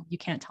it now. You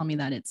can't tell me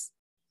that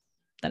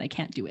I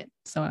can't do it.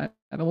 So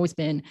I've always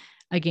been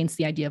against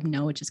the idea of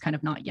no, it's just kind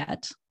of not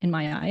yet in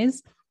my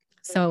eyes.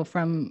 So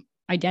from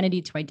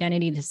identity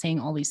to saying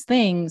all these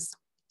things,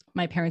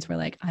 my parents were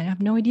like, I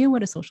have no idea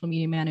what a social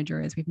media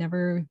manager is. We've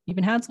never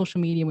even had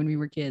social media when we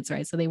were kids,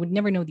 right? So they would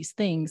never know these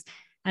things.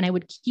 And I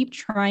would keep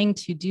trying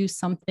to do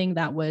something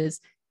that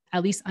was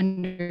at least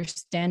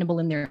understandable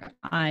in their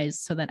eyes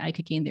so that I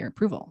could gain their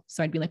approval.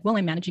 So I'd be like, well,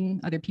 I'm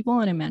managing other people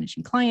and I'm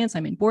managing clients.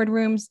 I'm in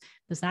boardrooms.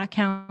 Does that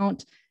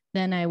count?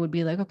 Then I would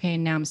be like, okay,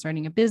 now I'm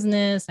starting a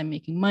business. I'm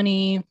making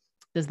money.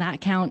 Does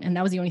that count? And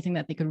that was the only thing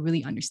that they could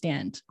really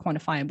understand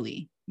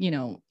quantifiably,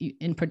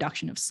 in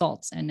production of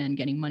salts and then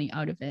getting money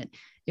out of it.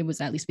 It was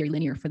at least very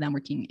linear for them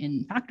working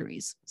in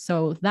factories.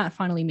 So that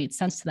finally made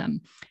sense to them.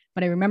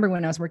 But I remember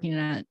when I was working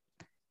at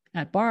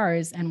at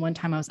bars. And one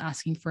time I was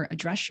asking for a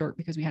dress shirt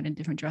because we had a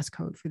different dress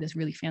code for this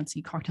really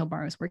fancy cocktail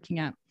bar I was working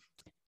at.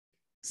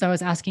 So I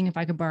was asking if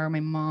I could borrow my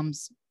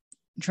mom's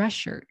dress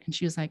shirt. And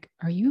she was like,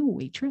 "Are you a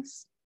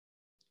waitress?"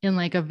 In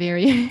like a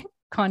very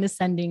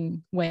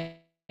condescending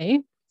way,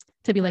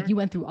 to be like, "You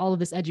went through all of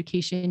this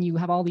education, you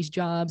have all these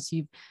jobs,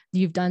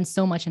 you've done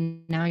so much,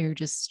 and now you're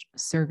just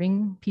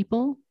serving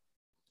people."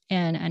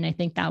 And I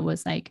think that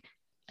was like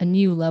a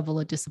new level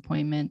of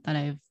disappointment that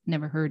I've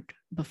never heard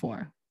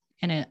before.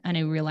 And I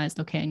realized,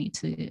 okay, I need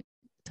to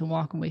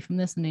walk away from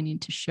this, and I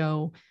need to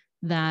show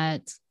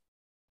that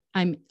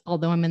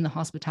although I'm in the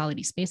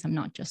hospitality space, I'm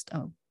not just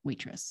a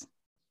waitress,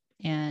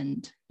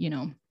 and, you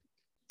know,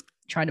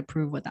 try to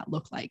prove what that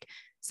looked like.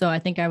 So I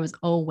think I was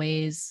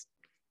always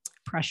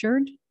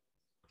pressured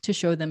to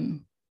show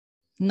them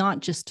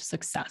not just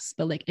success,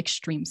 but like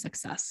extreme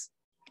success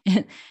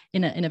in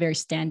a very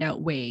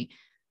standout way,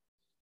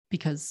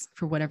 because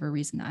for whatever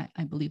reason,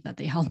 I believe that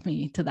they held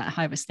me to that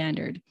high of a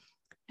standard.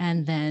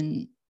 And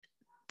then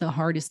the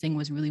hardest thing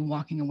was really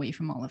walking away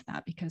from all of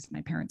that, because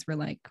my parents were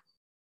like,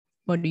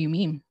 "What do you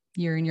mean?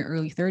 You're in your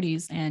early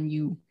 30s and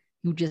you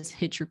just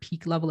hit your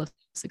peak level of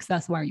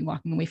success. Why are you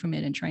walking away from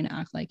it and trying to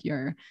act like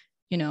you're,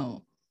 you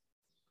know,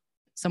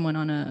 someone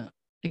on a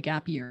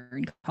gap year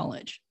in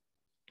college?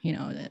 You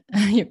know, that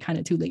you're kind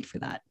of too late for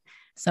that."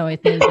 So I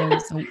think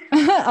there's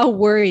a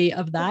worry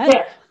of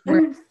that,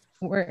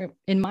 where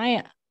in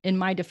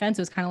my defense,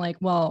 it was kind of like,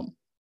 well,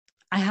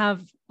 I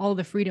have all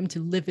the freedom to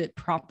live it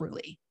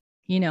properly,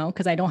 you know,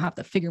 because I don't have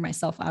to figure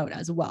myself out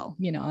as well.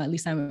 You know, at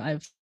least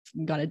I've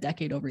got a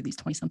decade over these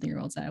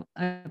 20-something-year-olds. I've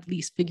at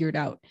least figured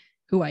out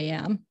who I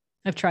am.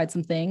 I've tried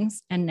some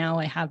things, and now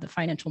I have the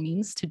financial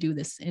means to do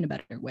this in a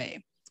better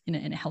way, in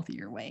a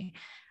healthier way.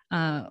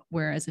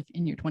 Whereas if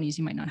in your 20s,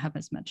 you might not have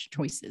as much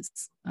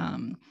choices.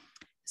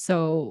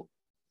 So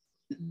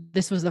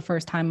this was the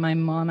first time my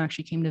mom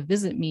actually came to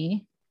visit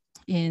me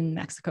in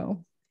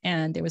Mexico,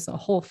 and there was a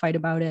whole fight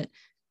about it.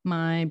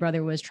 My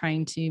brother was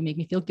trying to make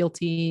me feel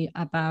guilty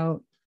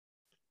about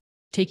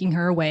taking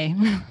her away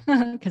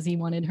because he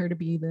wanted her to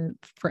be the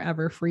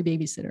forever free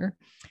babysitter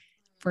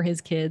for his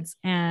kids.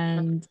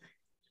 And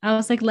I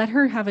was like, let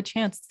her have a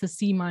chance to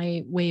see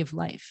my way of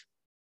life,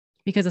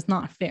 because it's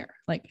not fair.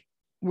 Like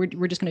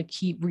we're just going to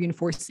keep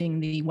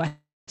reinforcing the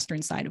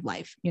Western side of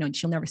life. You know,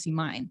 she'll never see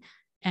mine.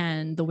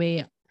 And the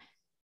way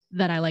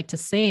that I like to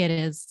say it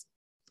is,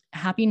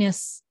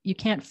 happiness, you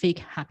can't fake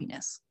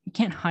happiness. You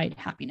can't hide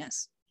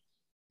happiness.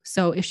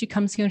 So if she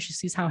comes here and she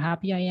sees how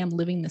happy I am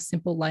living this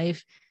simple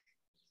life,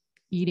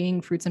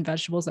 eating fruits and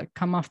vegetables that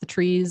come off the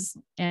trees,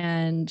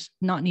 and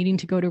not needing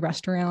to go to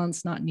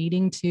restaurants, not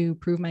needing to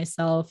prove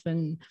myself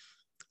and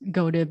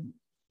go to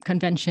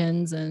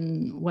conventions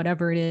and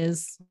whatever it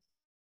is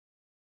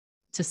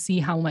to see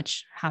how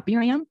much happier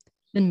I am,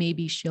 then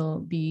maybe she'll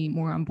be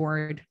more on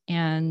board.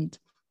 And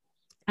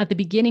at the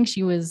beginning,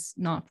 she was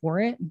not for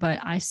it, but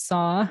I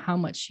saw how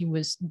much she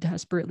was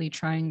desperately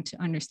trying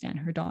to understand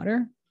her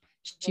daughter.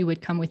 She would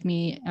come with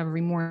me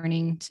every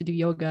morning to do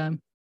yoga.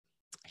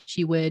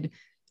 She would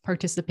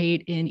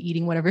participate in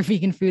eating whatever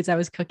vegan foods I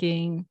was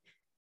cooking.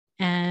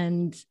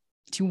 And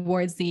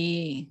towards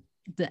the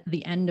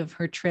end of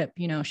her trip,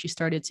 you know, she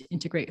started to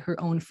integrate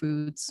her own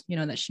foods, you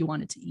know, that she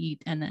wanted to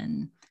eat. And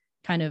then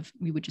kind of,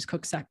 we would just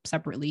cook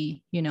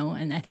separately, you know,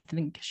 and I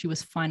think she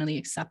was finally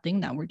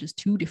accepting that we're just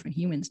two different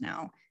humans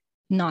now,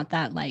 not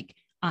that like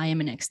I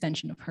am an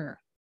extension of her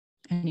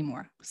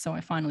anymore. So I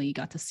finally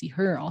got to see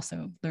her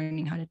also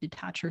learning how to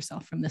detach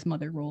herself from this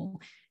mother role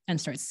and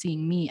start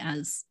seeing me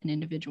as an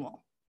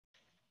individual.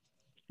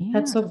 Yeah.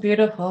 That's so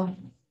beautiful.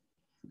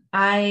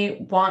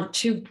 I want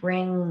to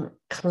bring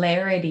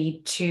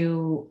clarity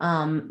to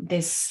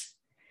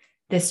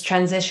this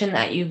transition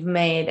that you've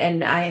made,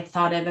 and I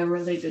thought of a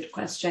really good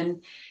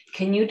question.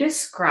 Can you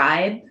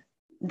describe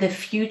the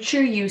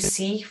future you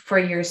see for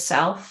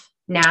yourself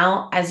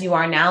now, as you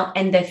are now,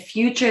 and the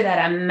future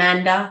that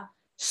Amanda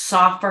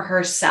saw for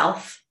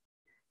herself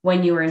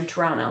when you were in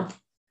Toronto?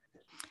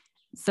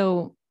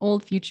 So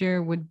old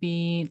future would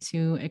be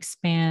to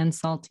expand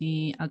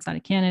Salty outside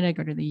of Canada,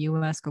 go to the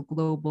US, go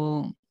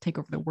global, take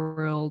over the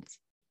world,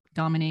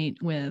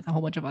 dominate with a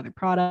whole bunch of other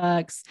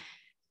products,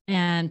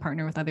 and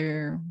partner with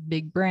other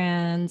big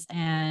brands,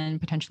 and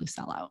potentially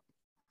sell out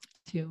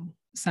to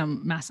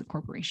some massive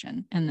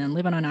corporation, and then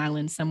live on an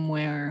island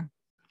somewhere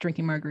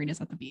drinking margaritas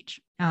at the beach.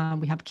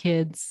 We have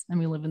kids, and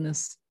we live in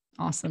this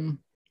awesome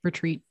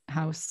retreat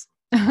house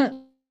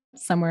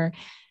somewhere.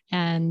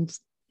 And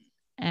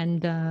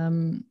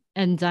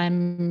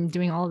I'm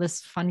doing all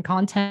this fun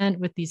content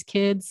with these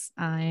kids.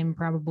 I'm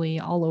probably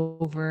all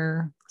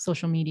over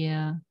social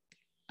media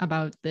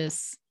about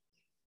this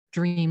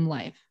dream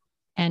life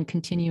and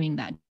continuing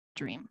that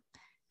dream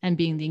and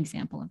being the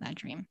example of that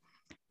dream.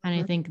 And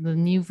I think the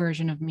new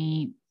version of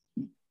me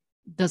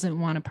doesn't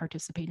want to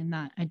participate in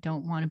that. I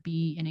don't want to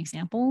be an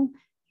example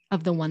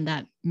of the one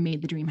that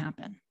made the dream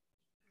happen,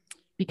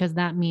 because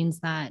that means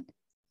that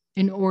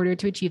in order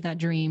to achieve that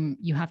dream,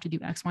 you have to do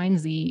X, Y, and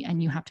Z,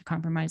 and you have to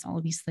compromise all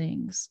of these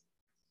things,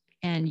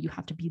 and you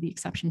have to be the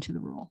exception to the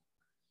rule.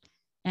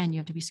 and you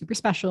have to be super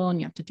special and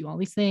you have to do all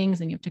these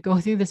things and you have to go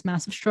through this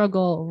massive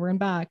struggle over and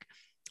back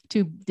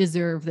to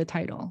deserve the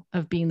title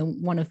of being the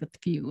one of the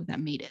few that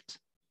made it,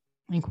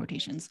 in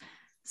quotations.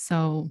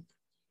 So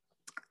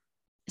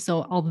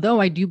although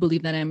I do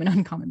believe that I'm an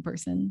uncommon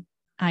person,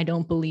 I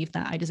don't believe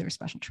that I deserve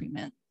special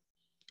treatment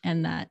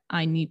and that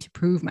I need to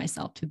prove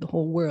myself to the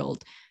whole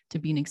world to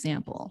be an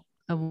example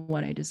of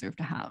what I deserve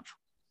to have.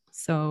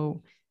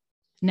 So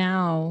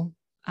now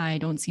I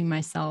don't see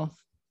myself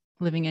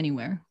living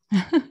anywhere.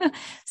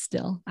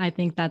 Still, I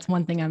think that's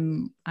one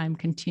thing I'm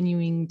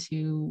continuing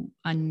to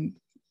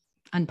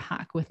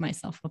unpack with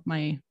myself, with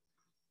my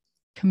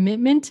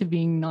commitment to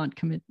being not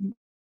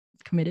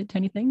committed to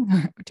anything,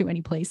 or to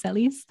any place at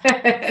least.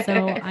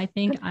 So I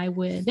think I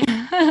would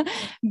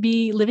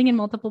be living in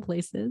multiple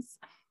places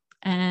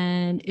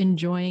and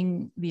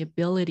enjoying the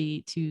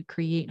ability to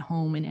create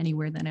home in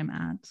anywhere that I'm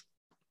at,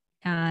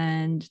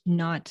 and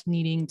not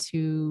needing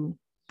to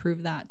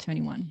prove that to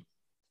anyone,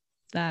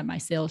 that my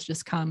sales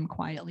just come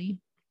quietly,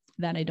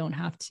 that I don't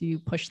have to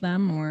push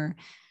them or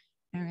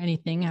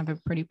anything. I have a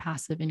pretty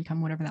passive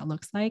income, whatever that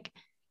looks like.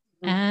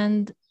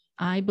 And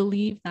I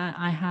believe that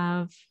I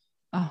have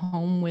a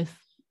home with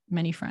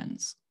many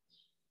friends.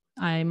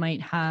 I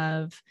might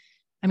have,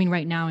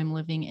 right now I'm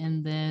living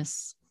in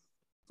this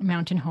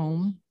mountain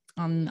home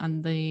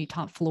on the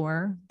top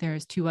floor.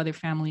 There's 2 other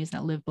families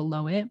that live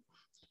below it.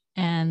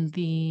 And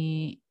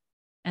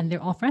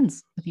they're all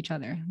friends with each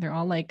other. They're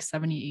all like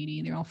 70,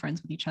 80. They're all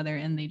friends with each other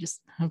and they just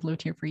have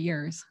lived here for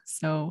years.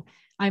 So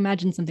I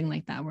imagine something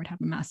like that where I'd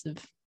have a massive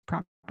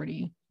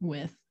property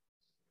with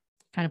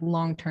kind of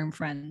long-term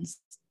friends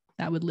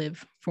that would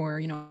live for,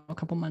 a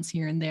couple months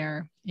here and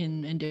there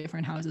in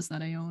different houses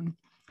that I own.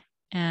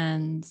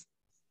 And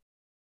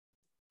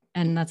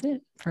that's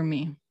it for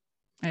me,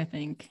 I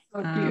think.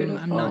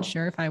 I'm not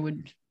sure if I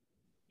would,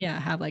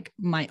 have like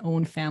my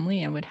own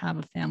family. I would have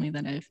a family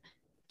that I've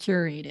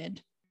curated.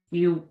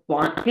 You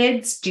want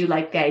kids? Do you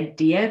like the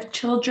idea of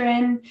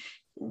children?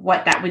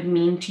 What that would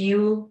mean to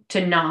you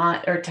to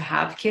not, or to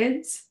have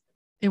kids?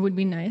 It would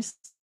be nice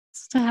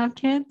to have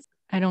kids.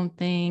 I don't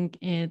think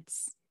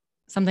it's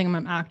something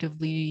I'm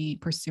actively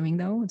pursuing,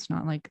 though. It's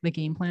not like the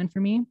game plan for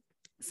me.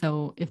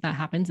 So if that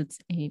happens, it's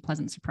a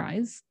pleasant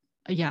surprise.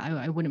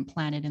 I wouldn't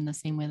plan it in the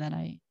same way that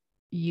I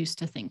used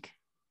to think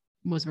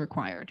was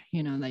required,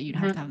 that you'd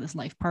have to have this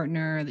life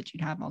partner, that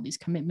you'd have all these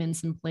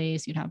commitments in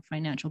place, you'd have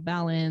financial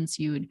balance,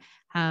 you'd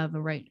have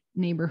a right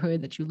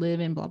neighborhood that you live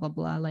in, blah, blah,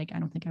 blah. Like, I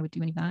don't think I would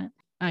do any of that.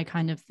 I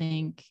kind of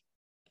think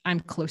I'm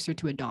closer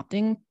to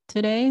adopting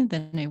today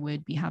than I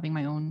would be having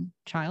my own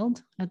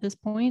child at this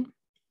point.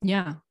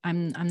 Yeah,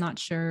 I'm not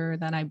sure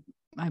that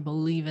I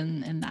believe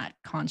in that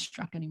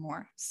construct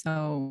anymore.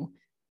 So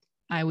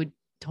I would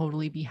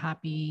totally be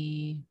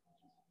happy,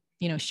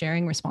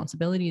 sharing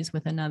responsibilities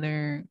with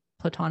another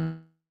platonic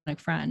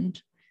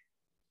friend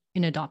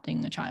in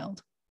adopting a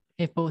child.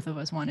 If both of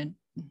us wanted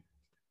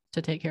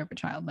to take care of a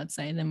child, let's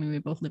say, then we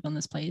would both live on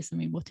this place and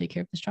we both take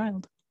care of this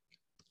child,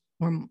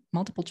 or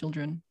multiple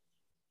children.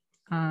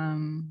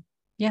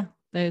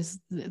 There's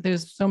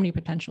so many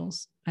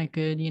potentials. I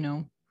could,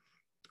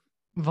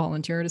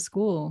 volunteer at a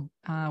school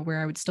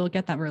where I would still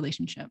get that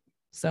relationship.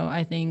 So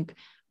I think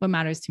what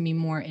matters to me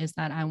more is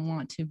that I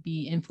want to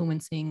be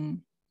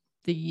influencing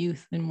the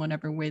youth in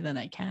whatever way that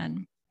I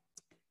can.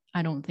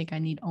 I don't think I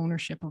need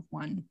ownership of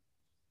 1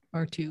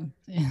 or 2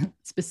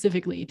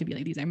 specifically to be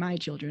like, these are my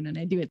children and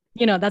I do it.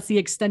 That's the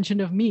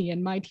extension of me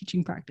and my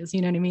teaching practice.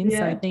 You know what I mean? Yeah.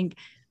 So I think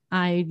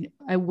I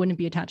wouldn't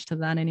be attached to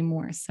that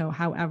anymore. So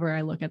however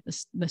I look at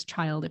this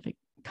child, if it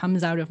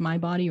comes out of my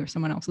body or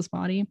someone else's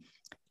body,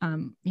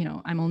 I'm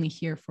only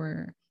here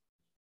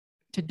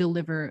to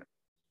deliver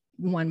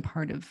one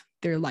part of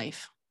their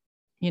life,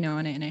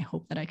 and I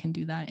hope that I can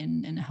do that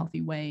in a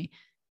healthy way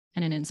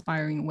and an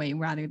inspiring way,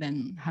 rather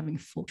than having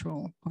full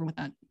control over what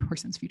that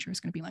person's future is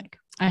going to be like.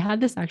 I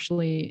had this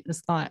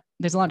thought,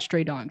 there's a lot of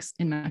stray dogs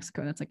in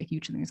Mexico. That's like a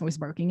huge thing. There's always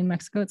barking in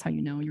Mexico. That's how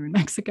you know you're in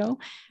Mexico.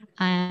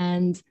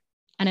 And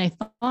I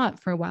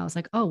thought for a while, I was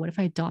like, oh, what if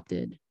I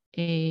adopted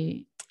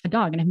a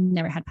dog? And I've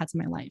never had pets in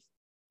my life.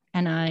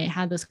 And I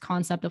had this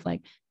concept of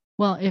like,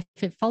 well, if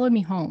it followed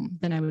me home,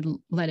 then I would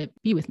let it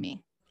be with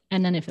me.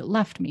 And then if it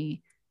left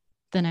me,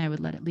 then I would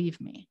let it leave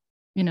me.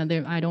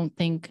 I don't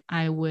think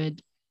I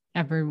would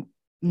ever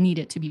need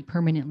it to be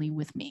permanently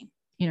with me.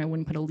 I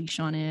wouldn't put a leash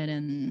on it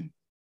and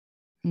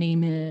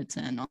name it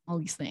and all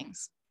these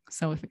things.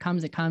 So if it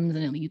comes, it comes,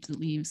 and it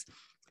leaves.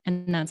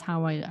 And that's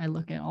how I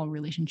look at all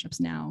relationships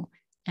now.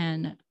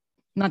 And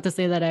not to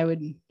say that I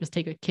would just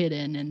take a kid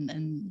in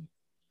and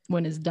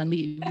when it's done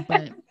leave,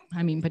 but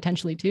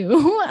potentially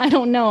too. I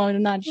don't know.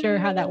 I'm not sure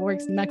how that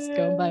works in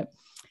Mexico, but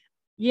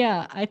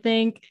yeah, I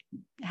think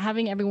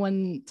having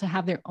everyone to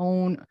have their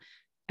own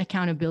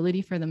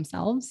accountability for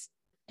themselves,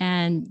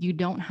 and you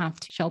don't have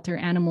to shelter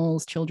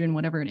animals, children,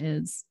 whatever it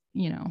is,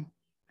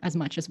 as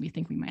much as we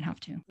think we might have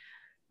to.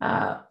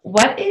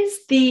 What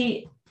is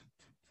the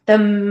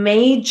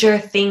major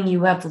thing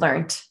you have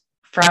learned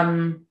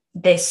from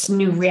this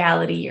new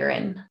reality you're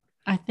in?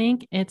 I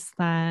think it's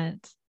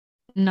that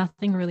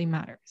nothing really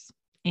matters.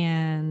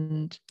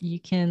 And you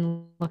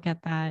can look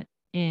at that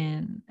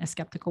in a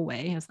skeptical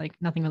way as like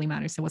nothing really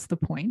matters. So what's the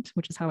point?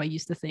 Which is how I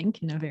used to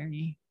think, in a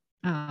very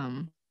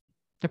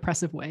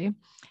depressive way.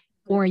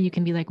 Or you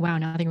can be like, wow,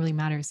 nothing really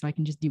matters. So I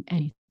can just do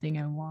anything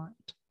I want.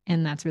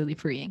 And that's really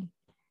freeing.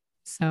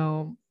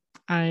 So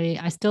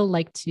I still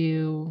like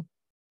to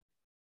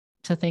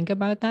think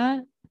about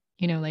that,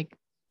 like,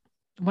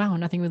 wow,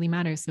 nothing really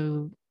matters.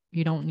 So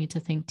you don't need to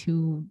think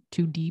too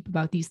deep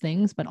about these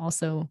things, but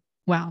also,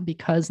 wow,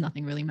 because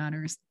nothing really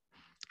matters,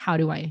 how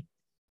do I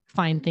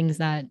find things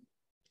that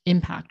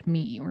impact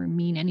me or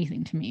mean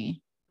anything to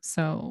me?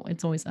 So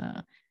it's always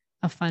a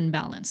fun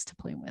balance to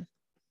play with.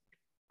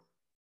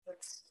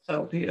 That's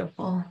so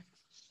beautiful.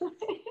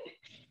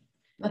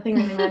 Nothing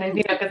really matters,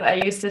 because I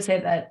used to say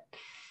that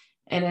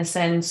in a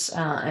sense,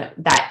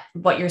 that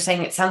what you're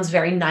saying, it sounds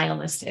very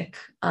nihilistic.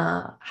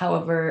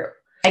 However,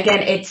 again,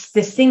 it's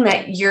this thing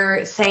that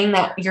you're saying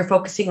that you're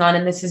focusing on,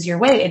 and this is your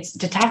way, it's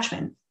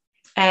detachment.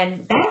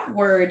 And that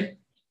word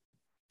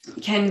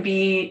can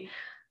be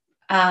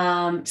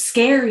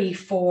scary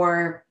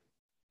for.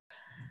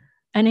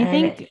 And I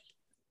think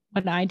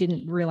what I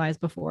didn't realize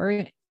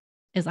before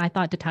is I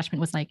thought detachment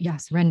was like, yeah,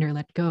 surrender,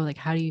 let go. Like,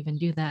 how do you even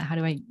do that? How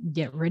do I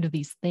get rid of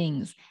these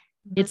things?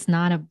 It's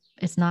not a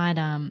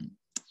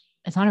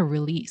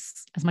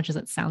release as much as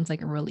it sounds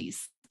like a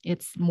release.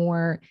 It's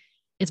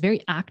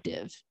very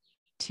active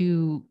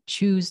to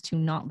choose to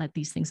not let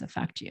these things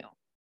affect you.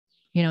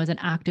 It's an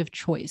active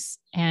choice.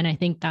 And I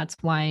think that's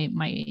why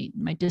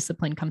my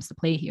discipline comes to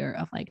play here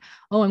of like,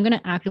 oh, I'm going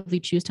to actively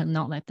choose to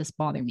not let this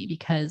bother me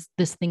because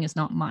this thing is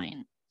not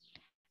mine.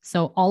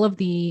 So all of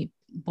the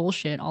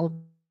bullshit, all of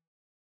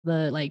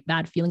the like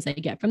bad feelings that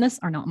I get from this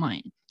are not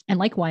mine. And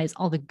likewise,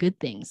 all the good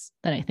things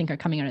that I think are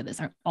coming out of this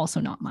are also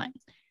not mine.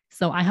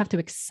 So I have to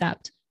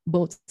accept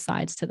both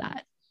sides to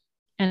that.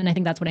 And I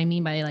think that's what I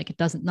mean by like,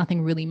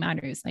 nothing really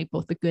matters, like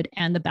both the good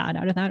and the bad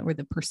out of that, or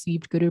the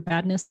perceived good or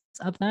badness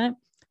of that.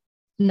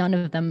 None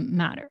of them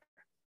matter.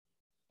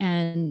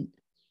 And,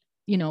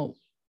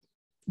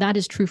 that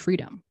is true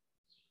freedom,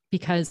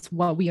 because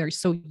what we are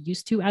so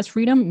used to as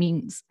freedom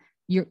means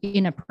you're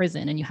in a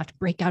prison and you have to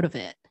break out of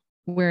it.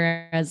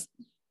 Whereas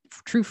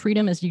true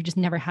freedom is you just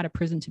never had a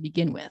prison to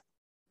begin with.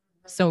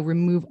 So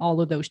remove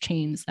all of those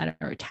chains that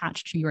are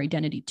attached to your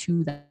identity,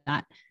 to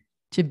that,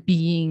 to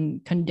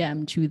being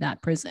condemned to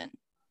that prison,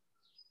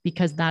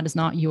 because that is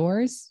not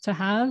yours to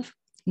have.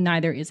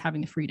 Neither is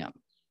having the freedom.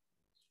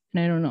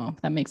 And I don't know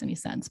if that makes any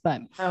sense,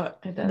 but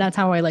that's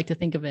how I like to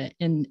think of it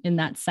in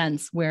that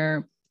sense,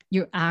 where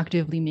you're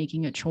actively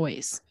making a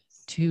choice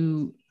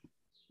to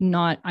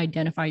not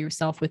identify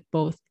yourself with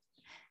both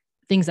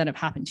things that have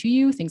happened to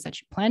you, things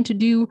that you plan to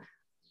do,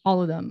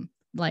 all of them,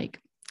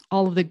 like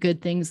all of the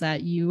good things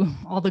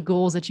all the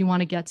goals that you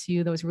want to get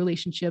to, those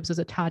relationships, those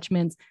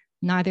attachments,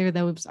 neither of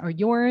those are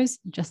yours.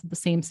 Just in the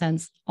same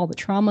sense, all the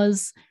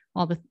traumas,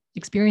 all the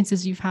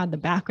experiences you've had, the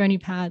background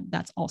you've had,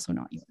 that's also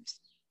not yours.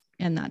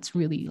 And that's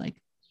really like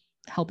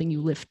helping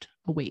you lift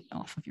a weight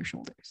off of your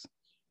shoulders.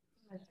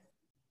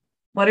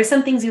 What are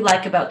some things you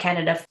like about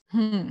Canada?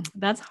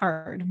 That's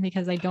hard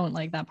because I don't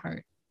like that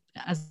part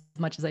as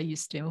much as I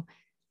used to.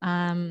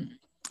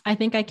 I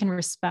think I can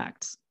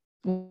respect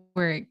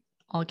where it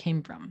all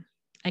came from.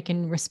 I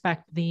can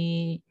respect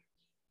the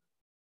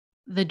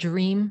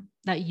dream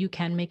that you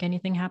can make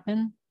anything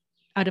happen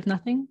out of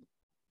nothing,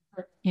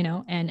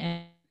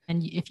 and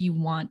if you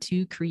want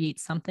to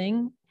create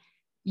something,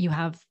 you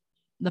have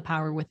the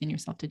power within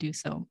yourself to do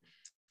so.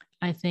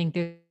 I think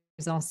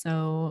there's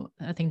also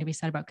a thing to be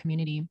said about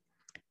community.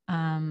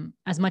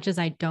 As much as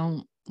I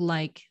don't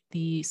like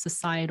the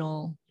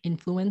societal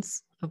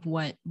influence of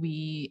what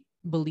we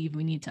believe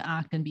we need to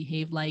act and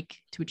behave like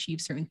to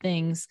achieve certain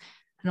things,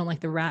 I don't like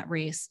the rat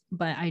race,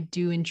 but I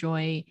do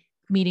enjoy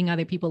meeting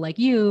other people like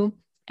you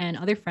and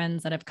other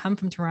friends that have come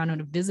from Toronto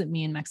to visit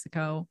me in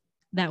Mexico,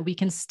 that we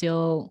can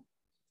still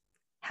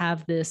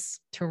have this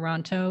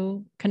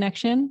Toronto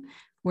connection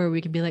where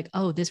we could be like,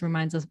 oh, this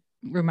reminds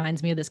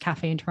me of this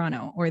cafe in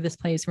Toronto, or this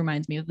place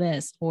reminds me of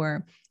this,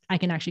 or I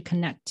can actually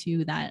connect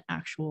to that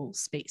actual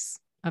space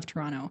of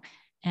Toronto.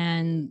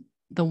 And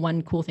the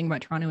one cool thing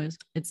about Toronto is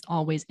it's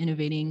always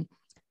innovating.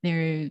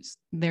 They're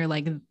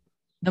like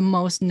the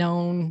most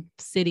known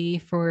city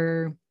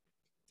for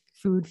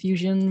food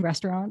fusion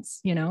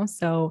restaurants,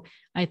 so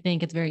I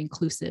think it's very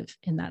inclusive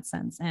in that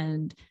sense.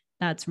 And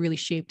that's really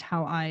shaped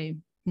how I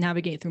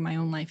navigate through my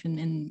own life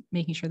and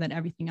making sure that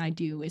everything I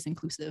do is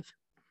inclusive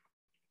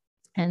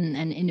and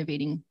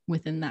innovating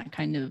within that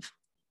kind of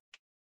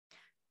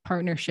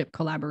partnership,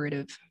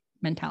 collaborative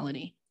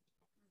mentality.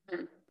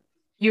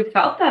 You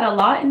felt that a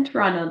lot in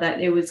Toronto,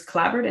 that it was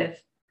collaborative.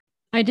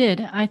 I did.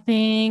 I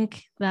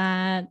think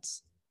it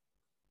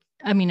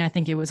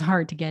was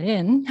hard to get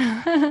in.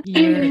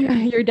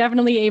 You're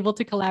definitely able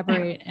to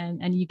collaborate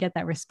and you get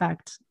that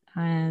respect.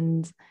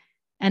 And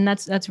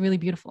that's really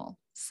beautiful.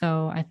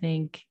 So I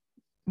think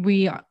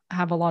we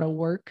have a lot of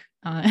work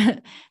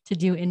to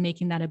do in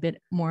making that a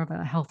bit more of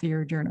a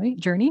healthier journey.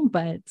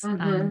 But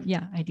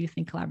I do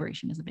think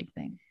collaboration is a big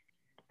thing.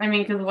 I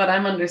mean, because what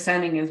I'm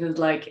understanding is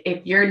like,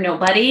 if you're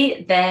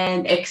nobody,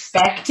 then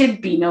expect to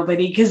be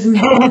nobody, because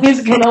no one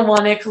is going to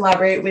want to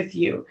collaborate with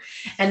you.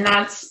 And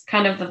that's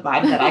kind of the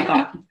vibe that I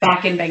got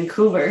back in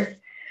Vancouver.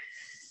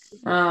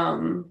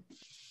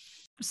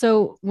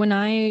 So when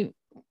I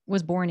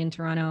was born in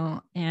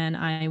Toronto and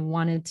I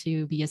wanted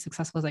to be as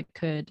successful as I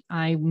could,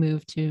 I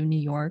moved to New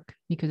York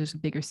because there's a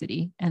bigger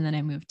city. And then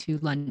I moved to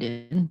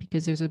London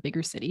because there's a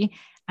bigger city.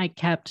 I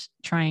kept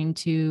trying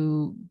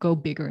to go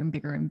bigger and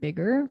bigger and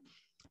bigger.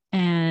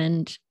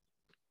 And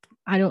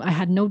I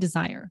had no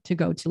desire to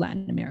go to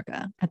Latin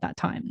America at that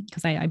time,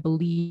 because I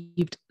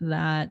believed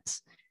that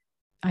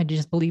I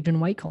just believed in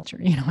white culture.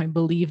 You know, I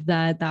believed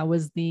that that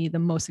was the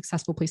most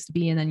successful place to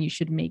be. And then you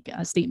should make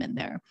a statement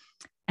there.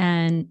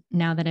 And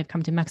now that I've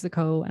come to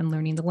Mexico and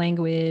learning the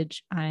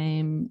language,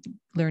 I'm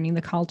learning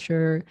the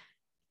culture,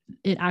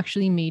 it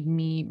actually made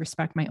me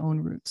respect my own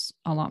roots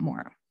a lot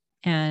more.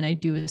 And I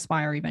do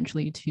aspire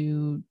eventually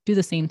to do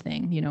the same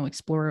thing, you know,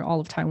 explore all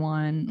of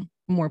Taiwan,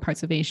 more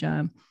parts of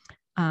Asia.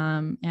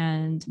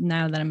 And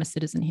now that I'm a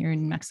citizen here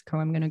in Mexico,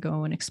 I'm going to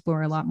go and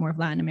explore a lot more of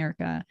Latin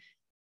America.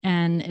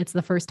 And it's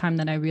the first time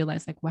that I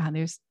realized, like, wow,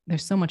 there's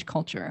so much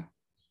culture.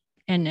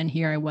 And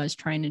here I was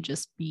trying to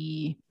just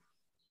be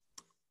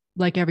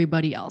like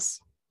everybody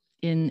else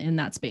in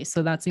that space.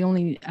 So that's the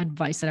only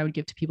advice that I would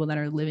give to people that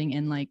are living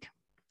in like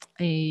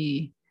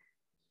a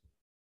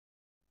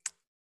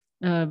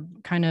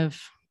kind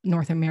of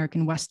North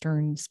American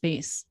Western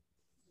space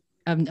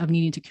of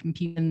needing to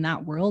compete in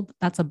that world.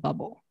 That's a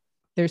bubble.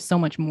 There's so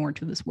much more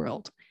to this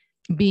world.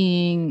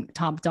 Being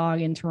top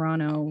dog in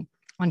Toronto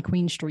on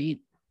Queen Street,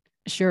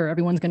 sure,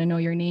 everyone's going to know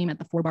your name at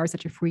the 4 bars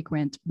that you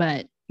frequent,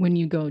 but when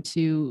you go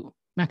to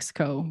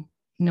Mexico,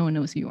 no one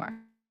knows who you are.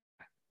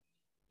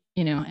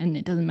 You know, and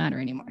it doesn't matter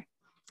anymore.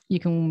 You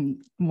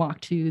can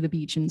walk to the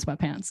beach in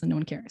sweatpants and no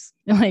one cares.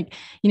 Like,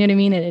 you know what I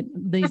mean?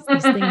 These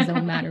things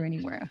don't matter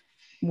anywhere,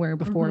 where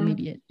before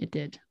maybe it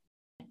did.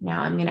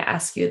 Now I'm going to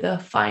ask you the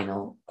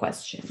final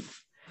question.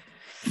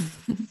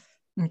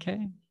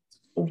 Okay.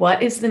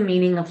 What is the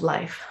meaning of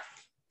life?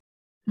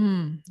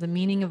 The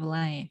meaning of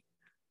life.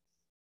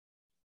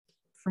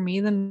 For me,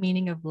 the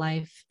meaning of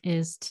life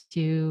is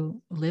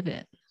to live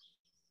it,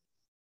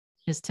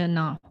 is to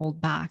not hold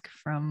back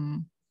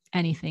from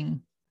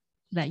anything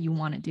that you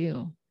want to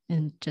do,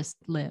 and just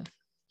live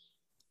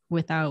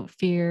without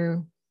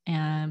fear,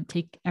 and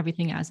take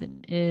everything as it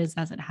is,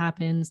 as it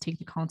happens. Take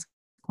the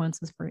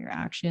consequences for your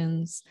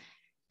actions,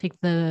 take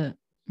the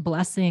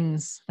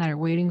blessings that are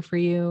waiting for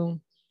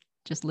you.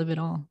 Just live it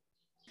all.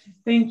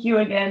 Thank you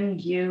again.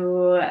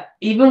 You,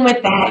 even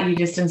with that, you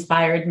just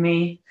inspired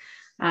me.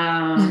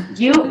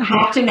 You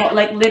have to know,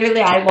 like,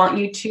 literally, I want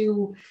you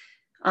to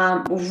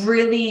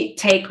really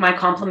take my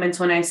compliments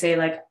when I say,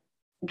 like,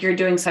 you're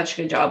doing such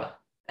a good job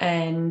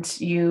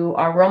and you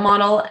are a role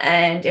model.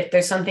 And if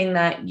there's something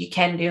that you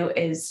can do,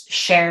 is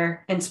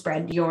share and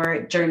spread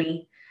your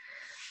journey.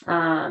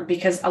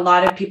 Because a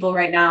lot of people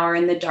right now are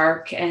in the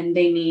dark and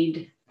they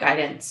need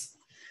guidance.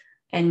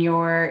 And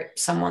you're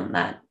someone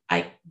that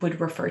I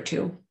would refer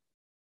to,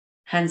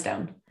 hands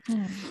down.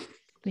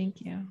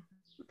 Thank you.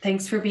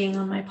 Thanks for being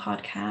on my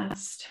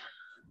podcast.